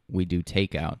typically we do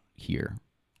takeout here,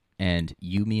 and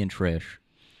me, and Trish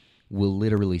will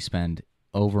literally spend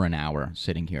over an hour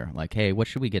sitting here. Like, hey, what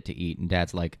should we get to eat? And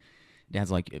Dad's like,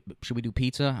 should we do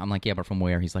pizza? I'm like, yeah, but from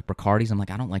where? He's like, Riccardi's. I'm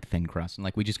like, I don't like thin crust. And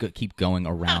like, we just keep going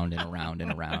around and around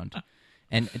and around.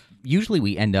 And usually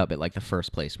we end up at like the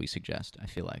first place we suggest. I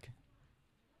feel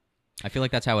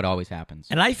like that's how it always happens.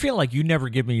 And I feel like you never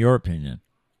give me your opinion.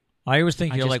 I always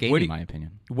think I you're just like, gave you my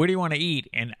opinion. what do you want to eat?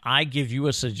 And I give you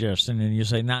a suggestion, and you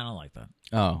say, no, I don't like that.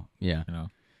 Oh, yeah. You know,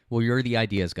 Well, you're the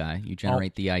ideas guy. You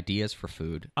generate the ideas for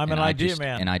food. I'm and an I idea just-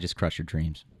 man. And I just crush your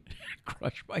dreams.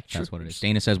 crush my dreams. That's what it is.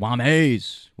 Dana says,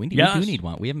 Wames. We do need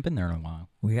one. We haven't been there in a while.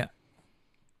 Yeah.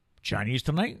 Chinese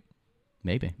tonight?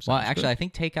 Maybe. Sounds Well, actually, good. I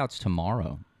think takeout's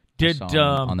tomorrow. Did I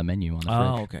saw on the menu on the fridge.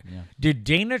 Oh, okay. Yeah. Did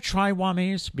Dana try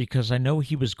Wame's? Because I know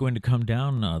he was going to come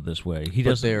down this way. He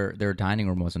But doesn't. their dining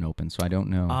room wasn't open, so I don't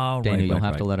know. Oh, Dana, right, you'll right,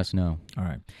 have right. to let us know. All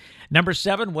right. Number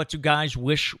 7, what do guys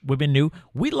wish women knew?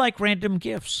 We like random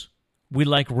gifts. We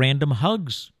like random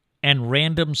hugs and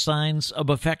random signs of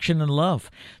affection and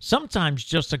love. Sometimes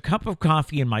just a cup of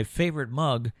coffee in my favorite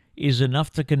mug is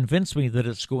enough to convince me that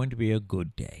it's going to be a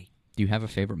good day. Do you have a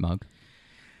favorite mug?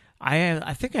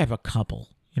 I think I have a couple.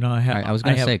 You know, I was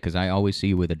going to say, because I always see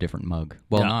you with a different mug.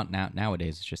 Well, Yeah. not now.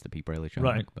 Nowadays, it's just the Pete Braley show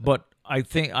right, mug. but I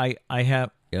think I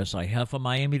have. Yes, I have a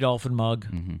Miami Dolphin mug.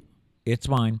 Mm-hmm. It's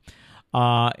mine.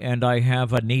 And I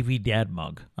have a Navy Dad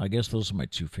mug. I guess those are my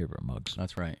 2 favorite mugs.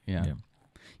 That's right. Yeah. Yeah.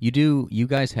 You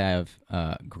guys have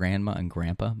grandma and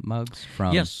grandpa mugs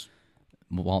from Yes.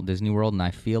 Walt Disney World, and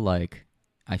I feel like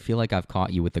I've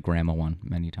caught you with the grandma one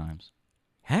many times.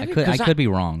 Have I you? could 'Cause be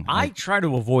wrong. I try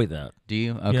to avoid that. Do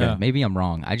you? Okay, Yeah. maybe I'm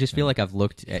wrong. I just feel like I've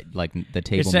looked at like the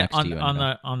table It's next on, to you.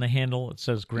 on the handle. It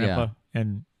says Grandpa,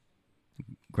 and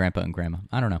Grandpa and Grandma.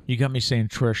 I don't know. you got me saying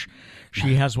Trish.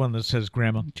 She has one that says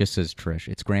Grandma. Just says Trish.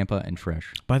 It's Grandpa and Trish.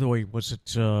 By the way, was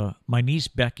it my niece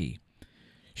Becky?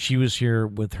 She was here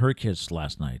with her kids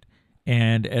last night,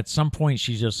 and at some point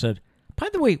she just said, "By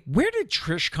the way, where did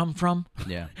Trish come from?"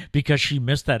 Yeah. Because she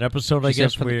missed that episode. I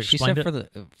guess where you she explained said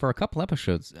it. for a couple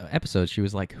episodes, she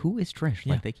was like, "Who is Trish?"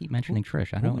 Yeah. Like they keep mentioning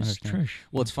Trish. I Who don't is understand. Trish?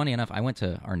 Well, it's funny enough. I went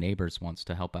to our neighbors once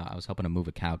to help out. I was helping to move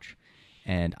a couch,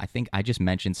 and I think I just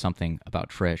mentioned something about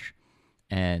Trish,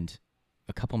 and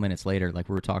a couple minutes later, like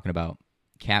we were talking about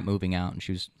Kat moving out, and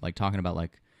she was like talking about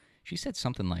like she said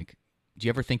something like, "Do you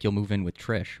ever think you'll move in with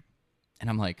Trish?" And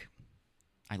I'm like,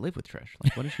 I live with Trish.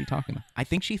 Like, what is she talking about? I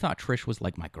think she thought Trish was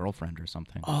like my girlfriend or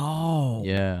something. Oh,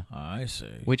 Yeah. I see.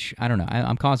 Which, I don't know.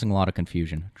 I'm causing a lot of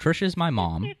confusion. Trish is my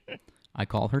mom. I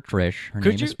call her Trish. Her Could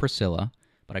name you- is Priscilla.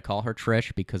 But I call her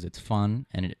Trish because it's fun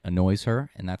and it annoys her.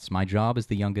 And that's my job as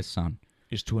the youngest son,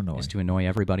 Is to annoy. is to annoy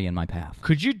everybody in my path.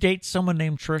 Could you date someone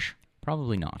named Trish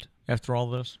Probably not. after all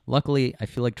this? Luckily, I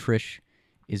feel like Trish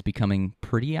is becoming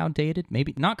pretty outdated.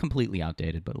 Maybe not completely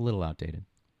outdated, but a little outdated.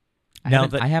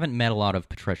 I haven't met a lot of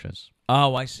Patricias.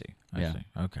 Oh, I see. I Yeah. see.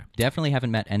 Okay. Definitely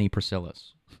haven't met any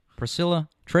Priscillas.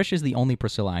 Trish is the only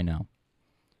Priscilla I know.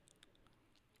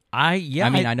 I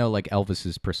mean, I know like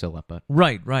Elvis's Priscilla, but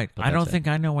Right. I that's don't it. think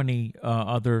I know any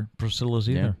other Priscillas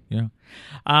either. Yeah.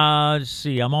 Let's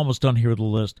see. I'm almost done here with the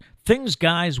list. Things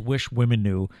guys wish women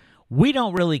knew. We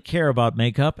don't really care about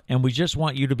makeup, and we just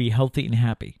want you to be healthy and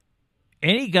happy.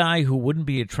 Any guy who wouldn't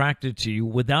be attracted to you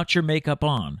without your makeup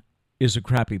on is a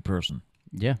crappy person.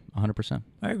 yeah, 100%.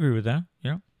 I agree with that.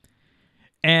 Yeah.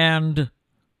 And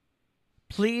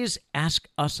please ask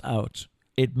us out.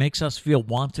 It makes us feel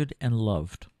wanted and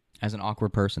loved. As an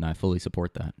awkward person, I fully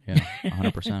support that. Yeah,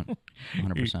 100%.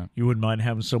 100%. You wouldn't mind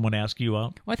having someone ask you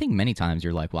out? Well, I think many times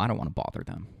you're like, well, I don't want to bother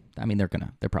them. I mean, they're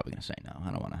probably gonna say no.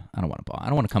 I don't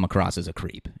want to come across as a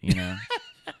creep, you know.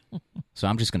 So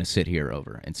I'm just gonna sit here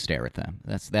over and stare at them.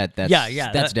 That's definitely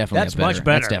that's much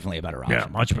better. That's definitely a better option. Yeah,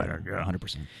 much better, yeah.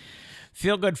 100%.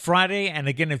 Feel Good Friday. And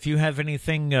again, if you have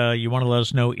anything you want to let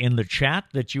us know in the chat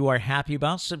that you are happy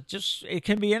about, so it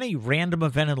can be any random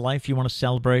event in life you want to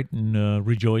celebrate and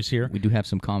rejoice here. We do have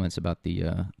some comments about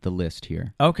the list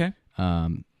here. Okay.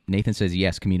 Nathan says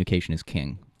yes, communication is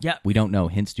king. Yeah. We don't know.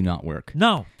 Hints do not work.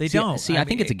 No, they don't. See, I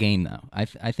think it's a game, though.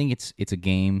 I think it's a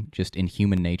game just in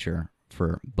human nature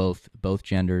for both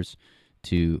genders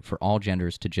for all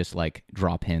genders to just like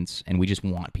drop hints, and we just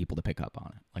want people to pick up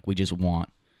on it. Like we just want.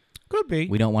 Could be.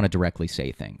 We don't want to directly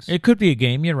say things. It could be a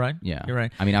game. You're right. Yeah, you're right.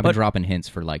 I mean, I've been dropping hints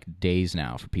for like days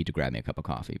now for Pete to grab me a cup of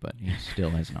coffee, but he still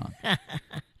has not.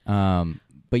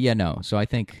 But yeah, no. So I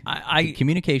think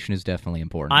communication is definitely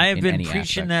important. I have in been any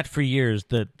preaching aspect. that for years.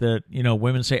 That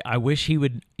women say, "I wish he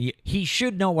would. He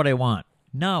should know what I want."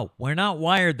 No, we're not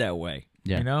wired that way.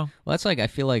 Yeah. You know. Well, that's like I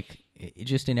feel like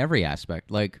just in every aspect.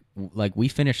 Like we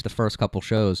finished the first couple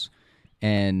shows,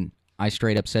 and I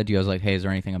straight up said to you, I was like, "Hey, is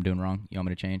there anything I'm doing wrong? You want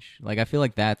me to change?" Like I feel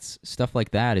like that's stuff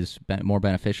like that is more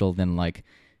beneficial than like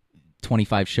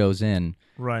 25 shows in.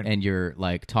 Right. And you're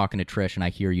like talking to Trish, and I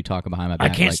hear you talking behind my back.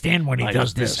 I can't like, stand when he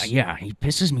does this. Yeah, he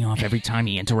pisses me off every time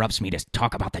he interrupts me to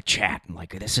talk about the chat.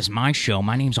 Like, this is my show.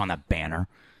 My name's on the banner.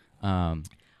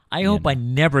 I hope I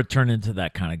never turn into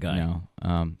that kind of guy.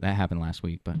 No, that happened last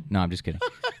week, but no, I'm just kidding.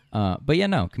 But yeah,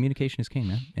 no, communication is king,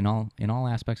 man, in all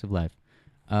aspects of life.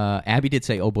 Abby did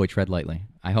say, "Oh boy, tread lightly."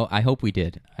 I hope we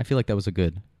did. I feel like that was a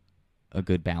good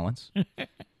balance.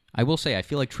 I will say, I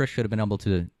feel like Trish should have been able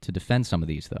to defend some of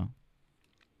these though.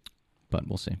 But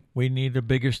we'll see. We need a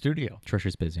bigger studio.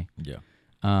 Trisha's busy. Yeah.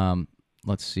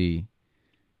 Let's see.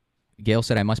 Gail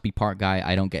said, "I must be part guy.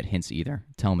 I don't get hints either.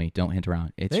 Tell me, don't hint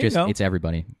around." It's There you just go. it's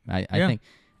everybody.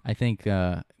 I think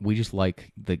we just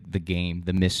like the game,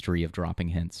 the mystery of dropping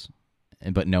hints,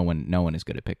 but no one is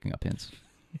good at picking up hints.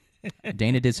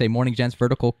 Dana did say, "Morning, gents.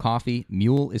 Vertical coffee.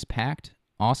 Mule is packed.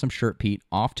 Awesome shirt, Pete.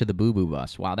 Off to the boo boo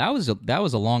bus." Wow, that was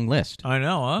a long list I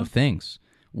know, huh? of things.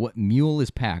 What mule is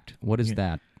packed? What is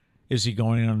that? Is he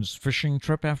going on his fishing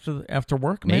trip after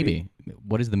work? Maybe.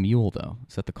 What is the mule though?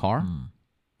 Is that the car?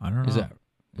 I don't know.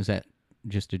 Is that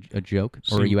just a joke,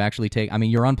 or are you actually I mean,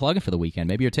 you're unplugging for the weekend.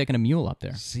 Maybe you're taking a mule up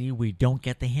there. See, we don't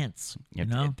get the hints. You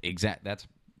know? That's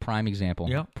prime example.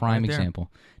 Yep, prime right there.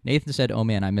 example. Nathan said, "Oh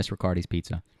man, I miss Riccardi's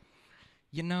pizza."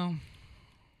 You know,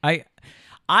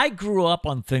 I grew up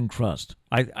on thin crust.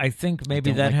 I think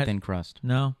maybe I don't that like had thin crust.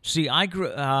 no. See,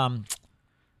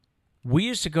 we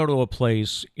used to go to a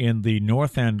place in the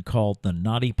North End called the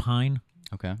Naughty Pine.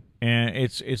 Okay. And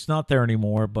it's not there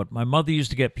anymore, but my mother used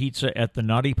to get pizza at the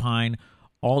Naughty Pine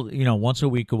once a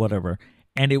week or whatever.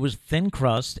 And it was thin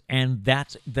crust, and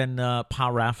then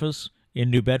Parafas in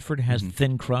New Bedford has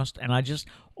thin crust, and I just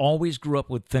always grew up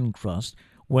with thin crust.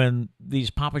 When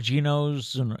these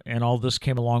Papagenos and all this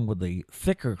came along with the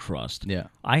thicker crust, Yeah.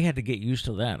 I had to get used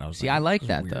to that. I like "This is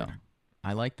that weird." though.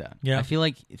 I like that. Yeah. I feel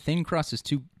like thin crust is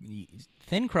too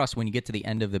thin crust when you get to the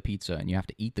end of the pizza and you have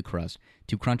to eat the crust.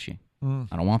 Too crunchy.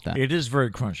 I don't want that. It is very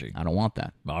crunchy. I don't want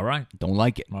that. All right. Don't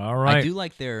like it. All right. I do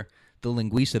like the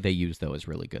linguiça they use though is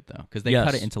really good though, because they Yes.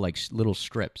 cut it into like little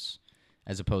strips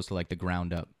as opposed to like the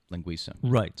ground up linguiça.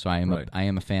 Right. So I am right. I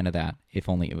am a fan of that. If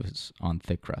only it was on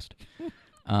thick crust.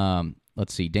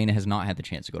 Let's see. Dana has not had the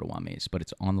chance to go to Wame's, but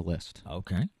it's on the list.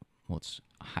 Okay. Well, it's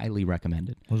highly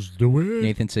recommended. Let's do it.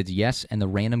 Nathan said yes, and the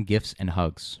random gifts and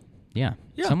hugs. Yeah.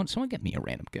 Yeah. Someone get me a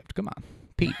random gift. Come on,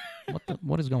 Pete.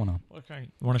 What is going on? Okay.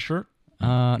 You want a shirt?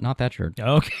 Not that shirt.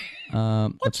 Okay.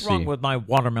 Let's What's see. wrong with my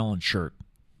watermelon shirt?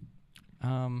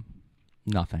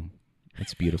 Nothing.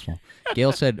 It's beautiful.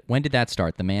 Gail said, "When did that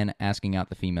start? The man asking out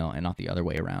the female and not the other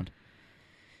way around."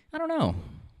 I don't know.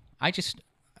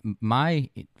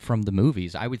 From the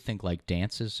movies, I would think like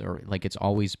dances or like it's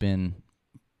always been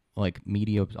like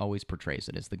media always portrays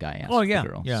it as the guy asks the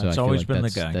girl. Yeah, So it's I feel always like been the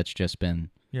that's- guy. That's just been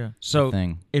Yeah. So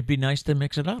thing. it'd be nice to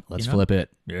mix it up. Let's you know? flip it.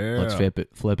 Yeah. Let's flip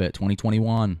it. Flip it.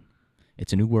 2021.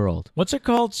 It's a new world. What's it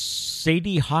called?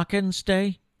 Sadie Hawkins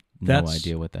Day? No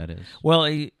idea what that is. Well,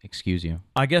 Excuse you.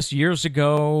 I guess years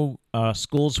ago,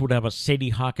 schools would have a Sadie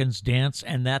Hawkins dance,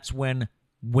 and that's when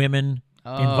women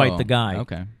invite the guy.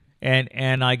 Okay.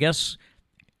 And I guess,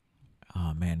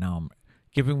 oh man, now I'm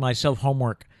giving myself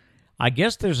homework. I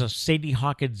guess there's a Sadie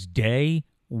Hawkins Day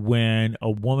when a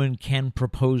woman can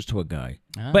propose to a guy.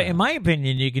 But in my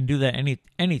opinion, you can do that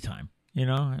anytime. You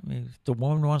know, I mean, if the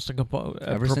woman wants to propose,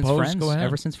 Since Friends, go ahead.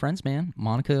 ever since Friends, man.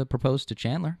 Monica proposed to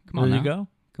Chandler. Come on there now. you go.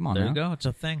 Come on There now. you go. It's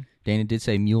a thing. Dana did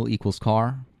say mule equals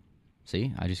car.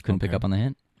 See, I just couldn't pick Okay. up on the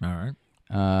hint. All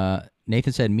right.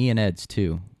 Nathan said me and Ed's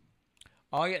too.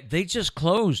 Oh yeah, they just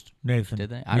closed, Nathan. Did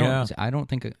they? Yeah. I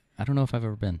don't know if I've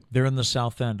ever been. They're in the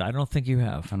South End. I don't think you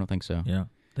have. I don't think so. Yeah,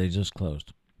 they just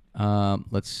closed.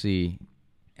 Let's see.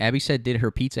 Abby said, "Did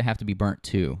her pizza have to be burnt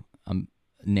too?"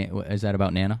 Is that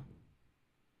about Nana?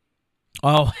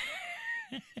 Oh,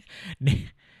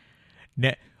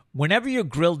 whenever you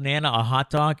grilled Nana a hot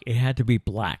dog, it had to be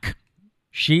black.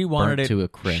 She wanted Burnt it to a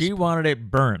crisp. She wanted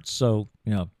it burnt. So,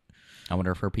 I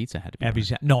wonder if her pizza had to be Abby's.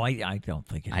 burnt. No, I don't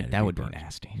think it had to That be would burnt. be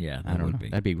nasty. Yeah, I that don't would know. be.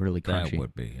 That'd be really crunchy. That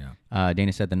would be. Yeah.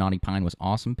 Dana said the Naughty Pine was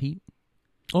awesome, Pete.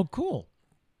 Oh, cool.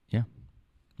 Yeah.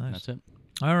 Nice. That's it.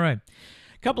 All right.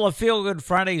 A couple of feel-good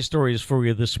Friday stories for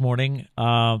you this morning.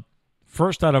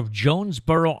 First, out of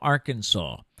Jonesboro,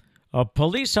 Arkansas. A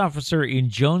police officer in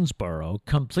Jonesboro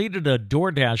completed a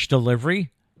DoorDash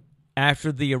delivery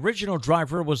after the original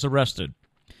driver was arrested.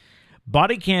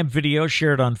 Body cam video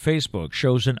shared on Facebook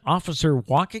shows an officer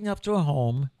walking up to a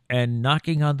home and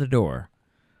knocking on the door.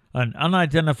 An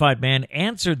unidentified man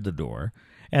answered the door,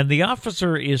 and the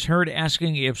officer is heard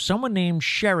asking if someone named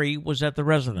Sherry was at the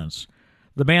residence.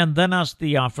 The man then asked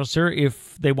the officer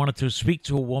if they wanted to speak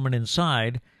to a woman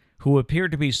inside who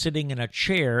appeared to be sitting in a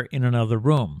chair in another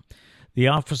room. The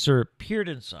officer peered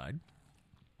inside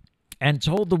and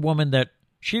told the woman that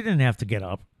she didn't have to get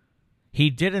up.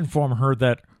 He did inform her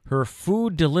that her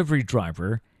food delivery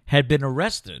driver had been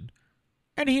arrested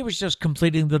and he was just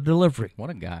completing the delivery. What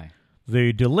a guy.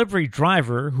 The delivery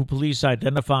driver, who police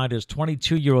identified as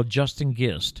 22-year-old Justin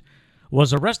Gist,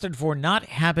 was arrested for not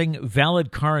having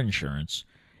valid car insurance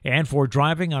and for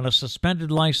driving on a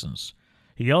suspended license.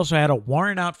 He also had a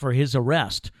warrant out for his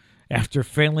arrest after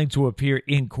failing to appear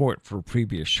in court for a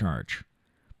previous charge.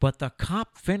 But the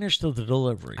cop finished the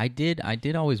delivery. I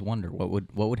did always wonder what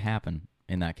would happen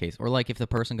in that case, or like if the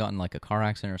person got in like a car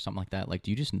accident or something like that. Like,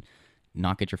 do you just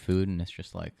not get your food and it's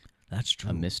just like That's true.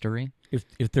 a mystery?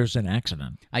 If there's an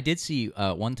accident. I did see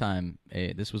one time.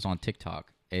 This was on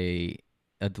TikTok. A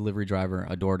delivery driver,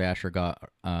 a DoorDasher, got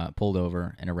pulled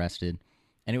over and arrested.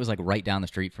 And it was like right down the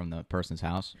street from the person's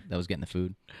house that was getting the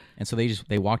food. And so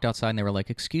they walked outside and they were like,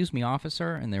 "Excuse me,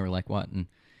 officer." And they were like, "What?" And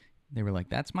they were like,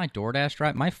 "That's my DoorDash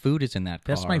drive. My food is in that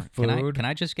car. That's my food. Can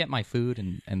I just get my food?"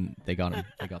 And they got him.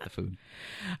 They got the food.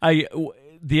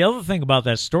 The other thing about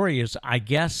that story is, I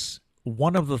guess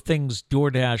one of the things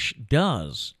DoorDash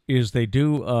does is they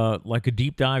do like a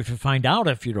deep dive to find out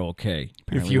if you're okay.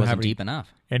 Apparently if you wasn't have deep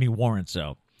enough. any warrants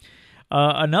out.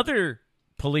 Another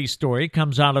police story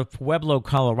comes out of Pueblo,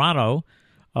 Colorado.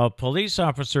 A police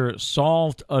officer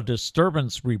solved a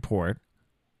disturbance report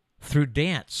through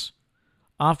dance.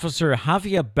 Officer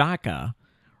Javier Baca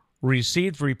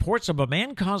received reports of a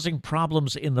man causing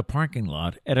problems in the parking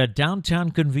lot at a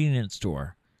downtown convenience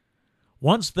store.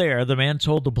 Once there, the man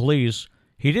told the police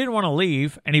he didn't want to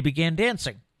leave, and he began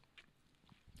dancing.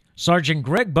 Sergeant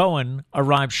Greg Bowen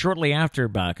arrived shortly after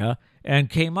Baca and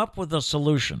came up with a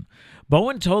solution.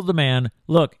 Bowen told the man,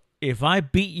 "Look, if I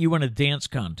beat you in a dance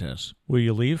contest, will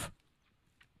you leave?"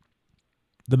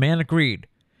 The man agreed,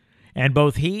 and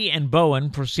both he and Bowen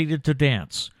proceeded to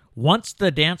dance. Once the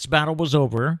dance battle was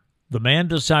over, the man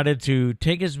decided to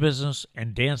take his business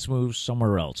and dance moves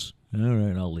somewhere else. "All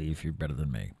right, I'll leave. You're better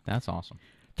than me." That's awesome.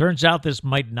 Turns out this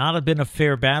might not have been a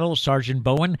fair battle. Sergeant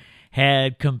Bowen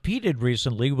had competed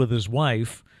recently with his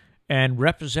wife and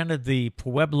represented the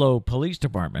Pueblo Police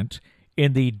Department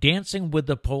in the Dancing with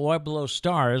the Pueblo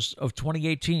Stars of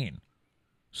 2018.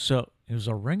 So it was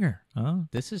a ringer, huh?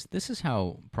 This is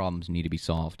how problems need to be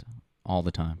solved all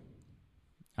the time.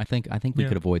 I think we Yeah.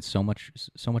 could avoid so much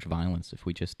violence if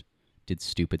we just did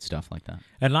stupid stuff like that.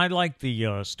 And I like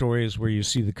the stories where you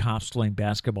see the cops playing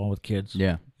basketball with kids.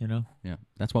 Yeah. You know, Yeah.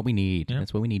 That's what we need. Yeah.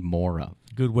 That's what we need more of.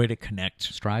 good way to connect.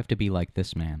 Strive to be like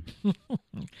this man.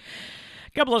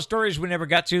 A couple of stories we never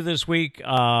got to this week.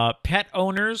 Pet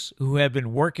owners who have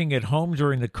been working at home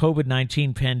during the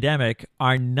COVID-19 pandemic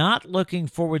are not looking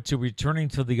forward to returning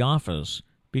to the office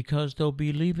because they'll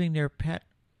be leaving their pet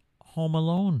home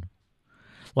alone.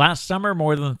 Last summer,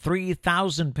 more than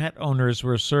 3,000 pet owners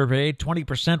were surveyed.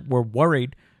 20% were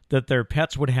worried that their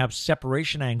pets would have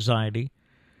separation anxiety.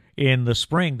 In the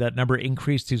spring, that number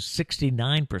increased to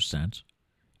 69%.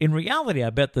 In reality, I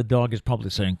bet the dog is probably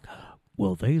saying,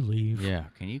 "Will they leave?" Yeah.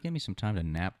 Can you give me some time to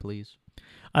nap, please?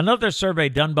 Another survey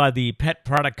done by the pet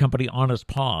product company Honest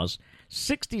Paws,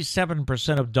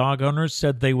 67% of dog owners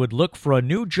said they would look for a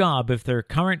new job if their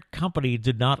current company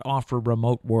did not offer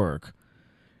remote work.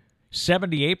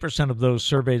 78% of those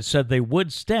surveyed said they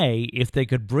would stay if they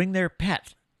could bring their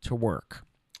pet to work.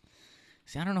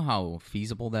 See, I don't know how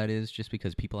feasible that is just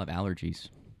because people have allergies.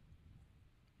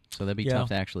 So that'd be Yeah. tough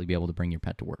to actually be able to bring your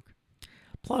pet to work.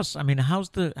 Plus, I mean, how's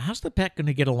the pet going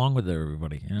to get along with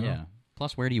everybody? You know? Yeah.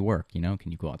 Plus, where do you work?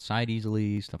 Can you go outside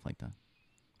easily? Stuff like that.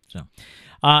 So,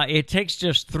 it takes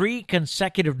just 3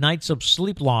 consecutive nights of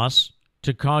sleep loss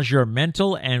to cause your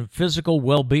mental and physical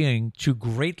well-being to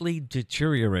greatly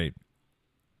deteriorate.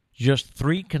 Just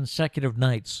 3 consecutive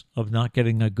nights of not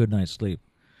getting a good night's sleep.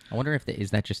 I wonder if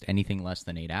is that just anything less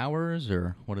than 8 hours,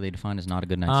 or what do they define as not a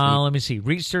good night's sleep? Let me see.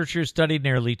 Researchers studied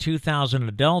nearly 2,000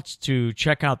 adults to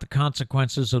check out the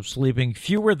consequences of sleeping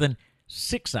fewer than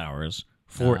 6 hours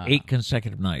for 8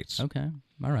 consecutive nights. Okay,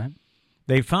 all right.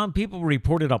 They found people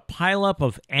reported a pileup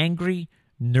of angry,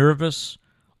 nervous,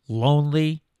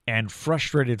 lonely, and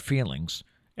frustrated feelings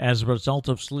as a result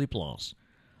of sleep loss.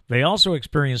 They also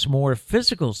experienced more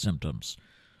physical symptoms,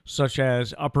 such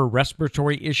as upper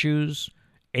respiratory issues,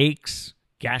 aches,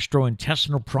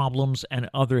 gastrointestinal problems, and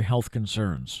other health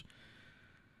concerns.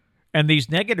 And these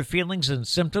negative feelings and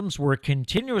symptoms were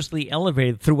continuously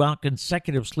elevated throughout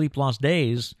consecutive sleep loss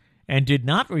days and did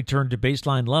not return to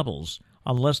baseline levels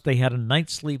unless they had a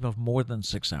night's sleep of more than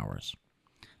 6 hours.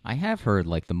 I have heard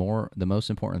like the most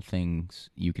important things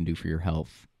you can do for your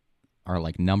health are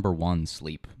like number 1,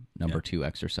 sleep, number 2,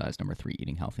 exercise, number 3,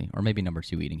 eating healthy, or maybe number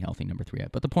 2, eating healthy, number 3.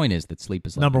 But the point is that sleep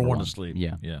is like number one to sleep.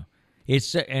 Yeah.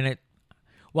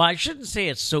 Well, I shouldn't say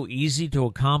it's so easy to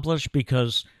accomplish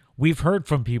because we've heard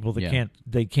from people that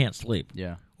can't sleep.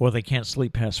 Yeah. Or they can't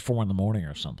sleep past 4 a.m.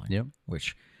 or something. Yep.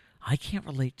 Which I can't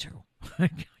relate to.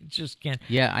 I just can't.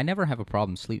 Yeah, I never have a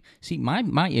problem sleep. See,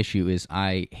 my issue is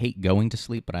I hate going to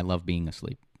sleep, but I love being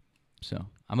asleep. So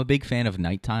I'm a big fan of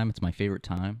nighttime. It's my favorite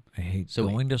time. I hate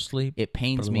going to sleep. It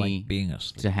pains but I me like being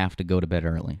asleep. to have to go to bed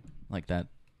early. Like that.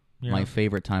 Yeah. My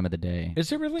favorite time of the day.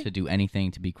 Is it really? To do anything,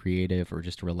 to be creative, or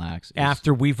just to relax.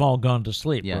 After we've all gone to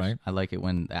sleep, yes, right? I like it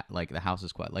when the house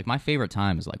is quiet. Like my favorite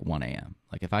time is like 1 a.m.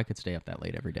 Like if I could stay up that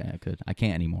late every day, I could. I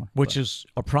can't anymore. Which is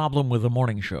a problem with a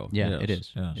morning show. Yeah, yes, it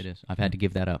is. Yes. It is. I've had to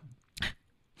give that up.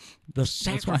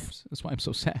 That's why I'm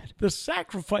so sad. The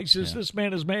sacrifices this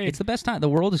man has made. It's the best time. The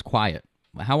world is quiet.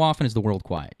 How often is the world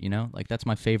quiet? You know, like that's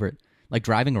my favorite. Like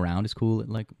driving around is cool at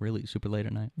like really super late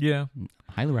at night. Yeah.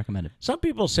 Highly recommended. Some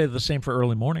people say the same for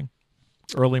early morning.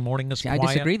 Early morning is quiet. I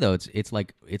disagree though. It's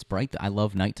like it's bright. I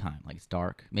love nighttime. Like it's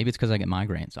dark. Maybe it's because I get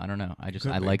migraines. I don't know. I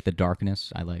like the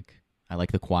darkness. I like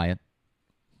the quiet.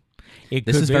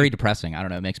 This is very depressing. I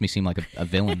don't know. It makes me seem like a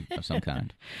villain of some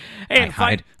kind. Hey,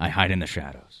 I hide in the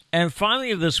shadows. And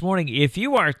finally this morning, if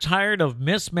you are tired of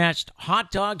mismatched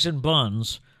hot dogs and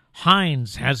buns,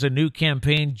 Heinz has a new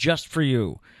campaign just for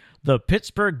you. The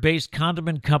Pittsburgh-based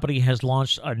condiment company has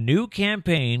launched a new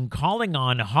campaign calling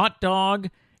on hot dog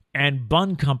and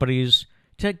bun companies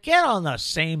to get on the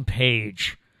same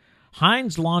page.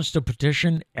 Heinz launched a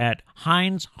petition at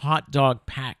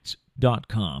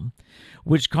HeinzHotDogPact.com,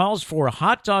 which calls for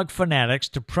hot dog fanatics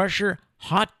to pressure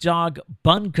hot dog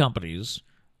bun companies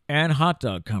and hot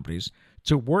dog companies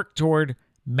to work toward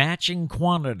matching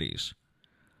quantities.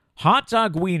 Hot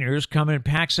dog wieners come in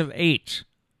packs of 8.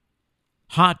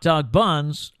 Hot dog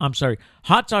wieners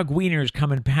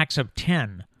come in packs of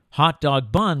 10. Hot dog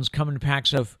buns come in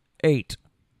packs of 8.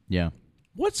 Yeah.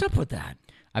 What's up with that?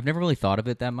 I've never really thought of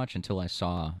it that much until I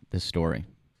saw this story.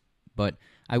 But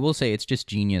I will say it's just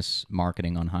genius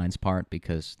marketing on Heinz' part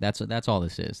because that's all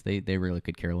this is. They really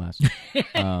could care less.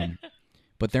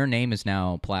 But their name is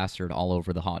now plastered all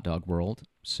over the hot dog world.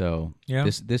 So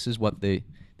this is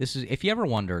if you ever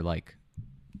wonder like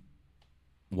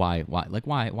why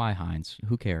Heinz?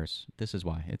 Who cares? This is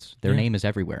why. Their name is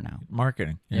everywhere now.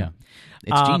 Marketing. Yeah.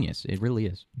 It's genius. It really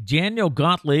is. Daniel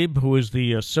Gottlieb, who is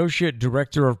the Associate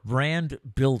Director of Brand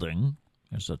Building,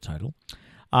 is the title,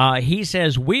 he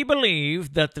says, "We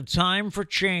believe that the time for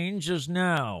change is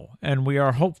now, and we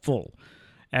are hopeful."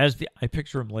 I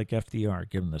picture him like FDR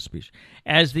giving the speech.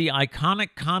 As the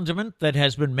iconic condiment that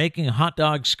has been making hot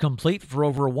dogs complete for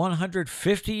over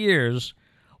 150 years,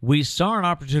 we saw an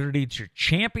opportunity to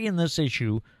champion this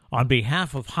issue on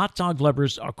behalf of hot dog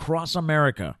lovers across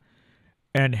America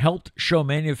and helped show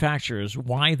manufacturers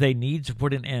why they need to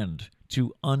put an end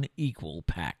to unequal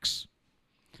packs.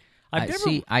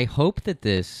 I hope that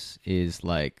this is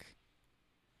like,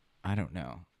 I don't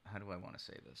know. How do I want to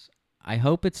say this? I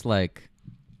hope it's like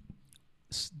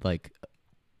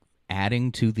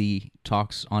adding to the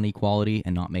talks on equality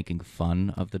and not making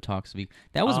fun of the talks of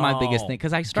that was my biggest thing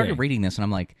because I started reading this and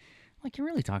I'm like you're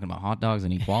really talking about hot dogs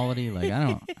and equality? Like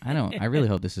I really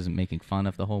hope this isn't making fun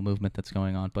of the whole movement that's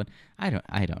going on, but I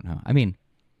don't know. I mean,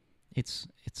 it's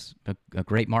a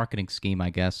great marketing scheme, I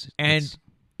guess. And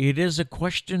it is a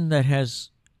question that has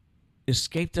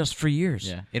escaped us for years.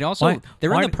 Yeah. It also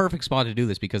they're in the perfect spot to do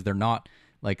this because they're not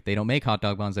like they don't make hot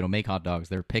dog buns, they don't make hot dogs.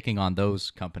 They're picking on those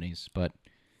companies, but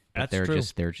they're true.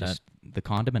 just the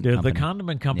condiment company. They're the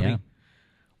condiment company. Yeah.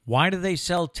 Why do they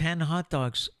sell 10 hot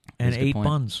dogs and 8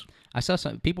 buns? I saw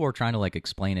some people were trying to like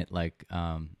explain it like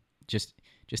just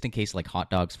in case like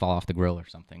hot dogs fall off the grill or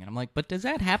something. And I'm like, but does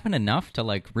that happen enough to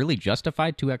like really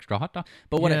justify 2 extra hot dogs?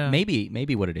 But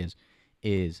maybe what it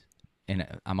is,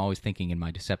 and I'm always thinking in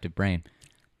my deceptive brain,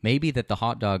 maybe that the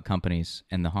hot dog companies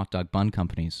and the hot dog bun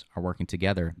companies are working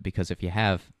together, because if you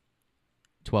have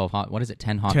 10 hot 10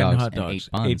 dogs hot and dogs,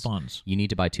 8 buns, you need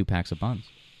to buy 2 packs of buns.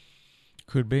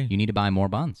 Could be. You need to buy more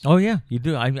buns. Oh, yeah, you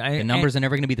do. The numbers are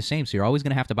never going to be the same, so you're always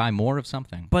going to have to buy more of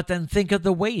something. But then think of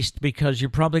the waste, because you're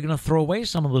probably going to throw away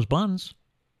some of those buns.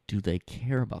 Do they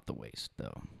care about the waste,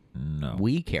 though? No.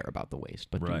 We care about the waste,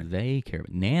 but Right. do they care?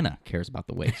 Nana cares about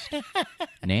the waste.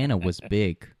 Nana was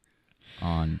big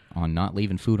on not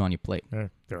leaving food on your plate.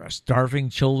 There are starving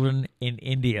children in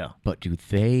India. But do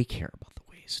they care about the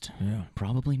waste? Yeah.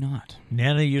 Probably not.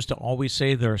 Nana used to always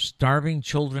say there are starving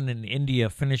children in India.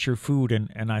 Finish your food.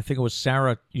 And I think it was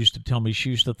Sarah used to tell me,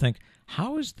 she used to think,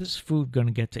 how is this food going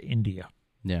to get to India?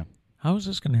 Yeah. How is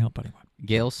this going to help anyone?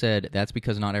 Gail said that's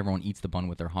because not everyone eats the bun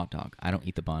with their hot dog. I don't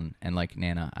eat the bun, and like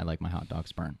Nana, I like my hot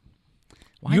dogs burnt.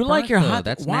 Why You like burnt, your though? hot-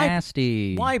 That's why-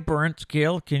 nasty. Why burnt,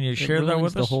 Gail? Can you It share that ruins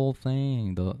with the us? whole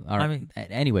thing. All right. I mean-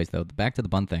 Anyways, though, back to the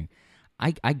bun thing.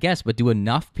 I guess, but do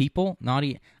enough people not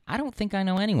eat? I don't think I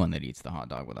know anyone that eats the hot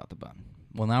dog without the bun.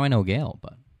 Well, now I know Gail,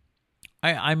 but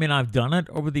I mean, I've done it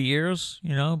over the years,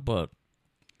 but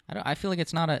I feel like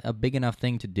it's not a big enough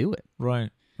thing to do it.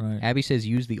 right. Abby says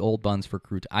use the old buns for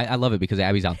croutons. I love it because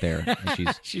Abby's out there.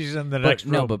 And She's in the next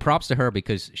room. but props to her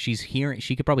because she's hearing.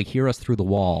 She could probably hear us through the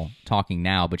wall talking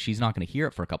now, but she's not going to hear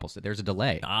it for a couple seconds. There's a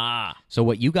delay. So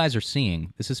what you guys are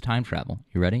seeing, this is time travel.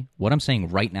 You ready? What I'm saying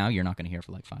right now, you're not going to hear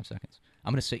for like 5 seconds.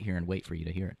 I'm going to sit here and wait for you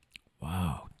to hear it.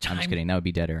 Wow. I'm just kidding. That would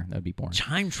be dead air. That would be boring.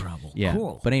 Time travel. Yeah.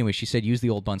 Cool. But anyway, she said use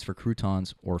the old buns for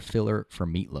croutons or filler for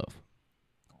meatloaf.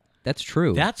 That's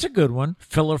true. That's a good one.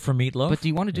 Filler for meatloaf. But do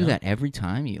you want to do that every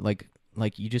time? You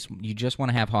you just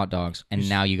want to have hot dogs, and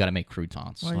now you got to make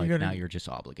croutons. Well, now you're just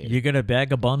obligated. You get a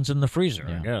bag of buns in the freezer,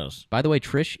 I Yeah. guess. By the way,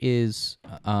 Trish is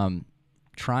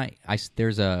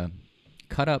there's a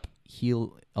cut up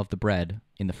heel of the bread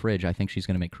in the fridge. I think she's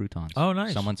going to make croutons. Oh,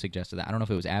 nice. Someone suggested that. I don't know if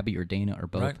it was Abby or Dana or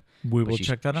both. Right. We but will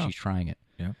check that out. She's trying it.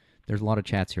 Yeah. There's a lot of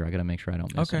chats here. I got to make sure I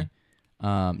don't miss Okay. any.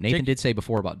 Nathan did say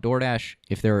before about DoorDash,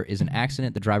 if there is an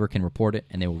accident, the driver can report it,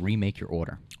 and they will remake your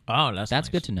order. Oh, that's nice.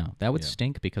 good to know. That would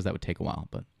stink because that would take a while,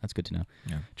 but that's good to know.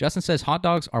 Yeah. Justin says hot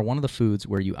dogs are one of the foods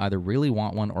where you either really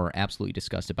want one or are absolutely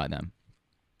disgusted by them.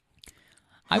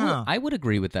 I would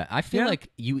agree with that. I feel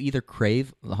like you either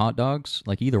crave the hot dogs,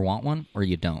 like you either want one or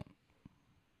you don't.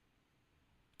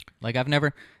 Like I've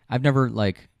never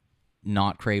like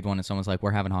not craved one, and someone's like,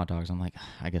 "We're having hot dogs." I'm like,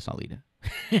 I guess I'll eat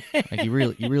it. Like you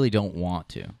really don't want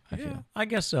to. I feel. I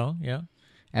guess so, yeah.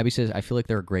 Abby says, I feel like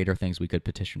there are greater things we could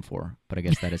petition for, but I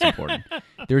guess that is important.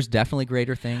 There's definitely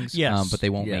greater things, Yes, but they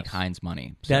won't yes. make Heinz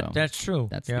money. So That's true.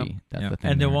 That's yeah. the thing.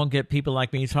 And they there. won't get people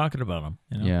like me talking about them.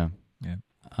 Yeah.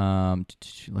 Yeah.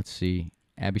 Let's see.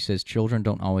 Abby says, children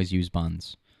don't always use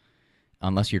buns.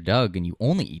 Unless you're Doug and you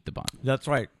only eat the bun. That's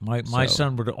right. My So-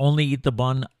 son would only eat the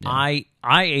bun. Yeah. I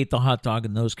ate the hot dog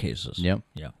in those cases. Yep.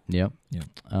 Yeah. Yep.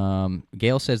 Yeah.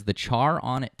 Gail says, the char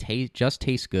on it just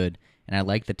tastes good, and I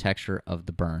like the texture of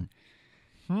the burn.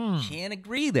 Can't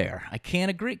agree there. I can't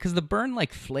agree because the burn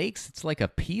like flakes. It's like a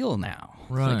peel now.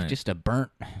 It's Right. like just a burnt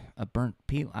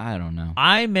peel. I don't know.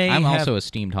 I'm also a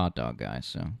steamed hot dog guy,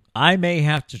 so I may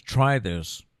have to try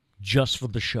this just for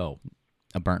the show.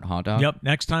 a burnt hot dog. Yep.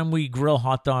 Next time we grill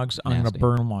hot dogs, I'm going to Nasty.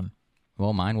 burn one.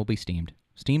 Well, mine will be steamed.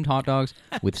 Steamed hot dogs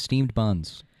with steamed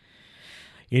buns.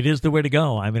 It is the way to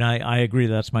go. I mean, I agree.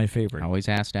 That's my favorite. I always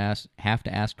have to ask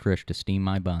Trish to steam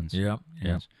my buns. Yep.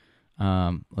 Yes.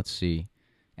 Let's see.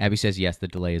 Abby says yes. The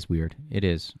delay is weird. It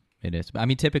is. It is. I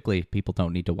mean, typically people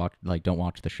don't need to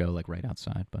watch the show like right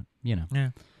outside, but you know.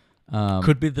 Yeah.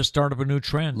 Could be the start of a new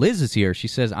trend. Liz is here. She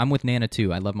says, I'm with Nana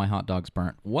too. I love my hot dogs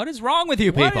burnt. What is wrong with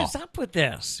you people? What is up with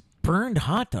this? Burned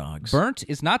hot dogs. Burnt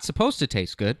is not supposed to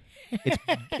taste good.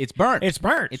 It's burnt. It's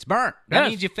burnt. It's burnt. That Yes.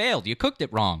 means you failed. You cooked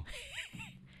it wrong.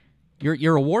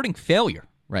 You're awarding failure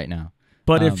right now.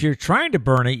 But if you're trying to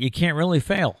burn it, you can't really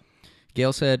fail.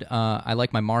 Gail said, I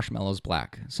like my marshmallows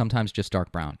black, sometimes just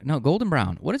dark brown. No, golden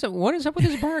brown. What is up with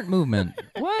this burnt movement?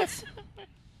 What?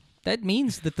 That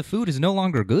means that the food is no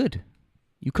longer good.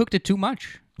 You cooked it too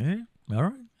much. Yeah. All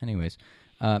right. Anyways,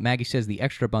 Maggie says the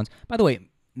extra buns. By the way,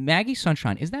 Maggie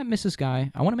Sunshine, is that Mrs.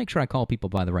 Guy? I want to make sure I call people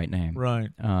by the right name. Right.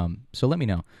 So let me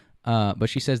know. But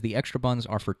she says the extra buns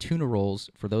are for tuna rolls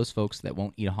for those folks that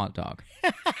won't eat a hot dog.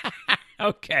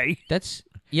 Okay. That's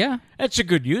a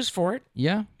good use for it.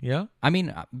 yeah. Yeah. I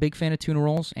mean, big fan of tuna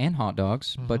rolls and hot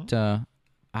dogs, but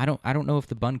I don't know if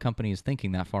the bun company is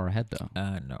thinking that far ahead though.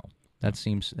 No. That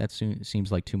seems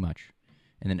like too much.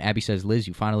 And then Abby says, Liz,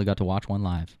 you finally got to watch one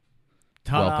live.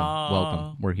 Ta-da.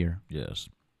 Welcome. We're here. Yes.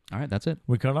 All right, that's it.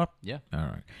 We caught up? Yeah. All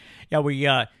right. Yeah, we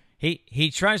He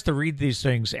tries to read these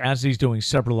things as he's doing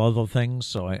several other things,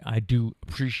 so I do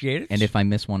appreciate it. And if I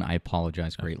miss one, I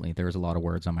apologize greatly. There's a lot of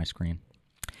words on my screen.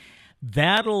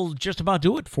 That'll just about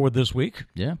do it for this week.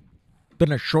 Yeah.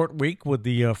 Been a short week with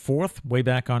the 4th way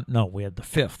back on... No, we had the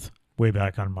 5th way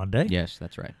back on Monday. Yes,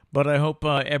 that's right. But I hope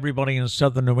everybody in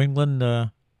southern New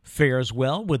England fares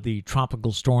well with the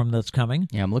tropical storm that's coming.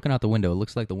 Yeah, I'm looking out the window. It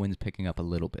looks like the wind's picking up a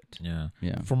little bit. Yeah.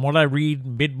 Yeah. From what I read,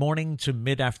 mid-morning to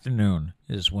mid-afternoon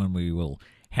is when we will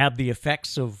have the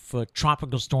effects of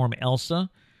Tropical Storm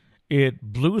Elsa. It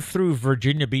blew through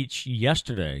Virginia Beach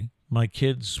yesterday. My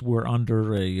kids were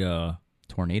under a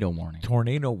Tornado warning.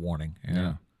 tornado warning.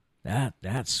 Yeah.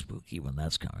 That's spooky when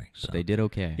that's coming. So. But they did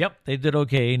okay. Yep, they did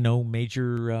okay. No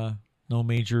major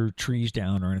trees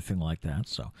down or anything like that.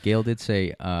 So Gail did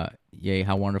say, yay,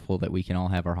 how wonderful that we can all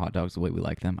have our hot dogs the way we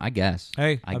like them. I guess.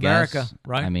 Hey, I America, guess,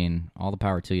 right? I mean, all the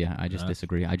power to you. I just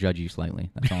disagree. I judge you slightly.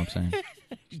 That's all I'm saying.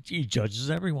 He judges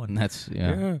everyone. That's,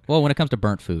 yeah. Well, when it comes to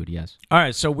burnt food, yes. All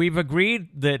right, so we've agreed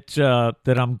that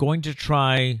that I'm going to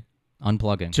try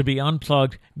Unplugging. to be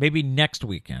unplugged maybe next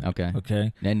weekend. Okay.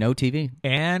 Okay. And no TV.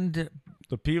 And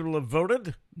the people have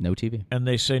voted, No TV. and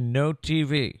they say no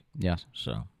TV. Yes.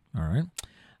 So, all right.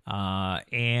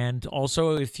 And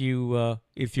also, if you have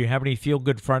any Feel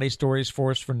Good Friday stories for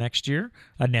us for next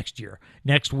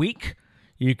week,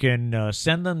 you can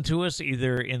send them to us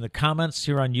either in the comments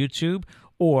here on YouTube,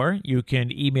 or you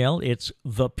can email. It's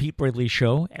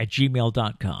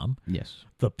thepetebraleyshow@gmail.com. Yes.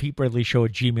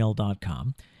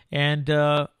 thepetebraleyshow@gmail.com. And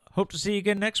hope to see you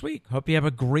again next week. Hope you have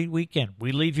a great weekend.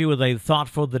 We leave you with a thought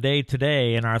for the day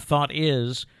today, and our thought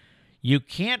is, you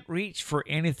can't reach for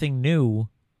anything new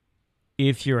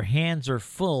if your hands are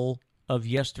full of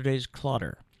yesterday's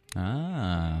clutter.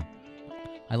 Ah.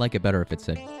 I like it better if it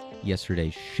said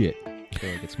yesterday's shit. I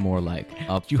feel like it's more like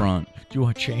up front. Do you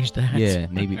want to change that? Yeah,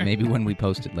 maybe when we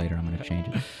post it later, I'm going to change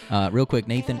it. Real quick,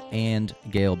 Nathan and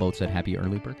Gail both said happy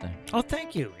early birthday. Oh,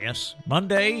 thank you. Yes.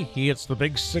 Monday, he hits the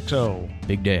big 6-0.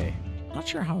 Big day. Not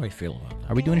sure how I feel about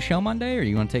that. Are we doing a show Monday, or are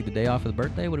you going to take the day off for the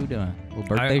birthday? What are we doing? A little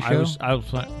birthday show? I was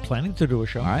planning to do a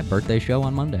show. All right, birthday show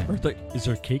on Monday. Birthday. Is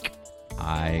there cake?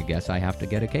 I guess I have to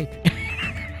get a cake.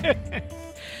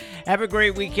 Have a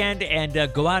great weekend, and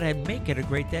go out and make it a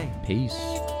great day. Peace.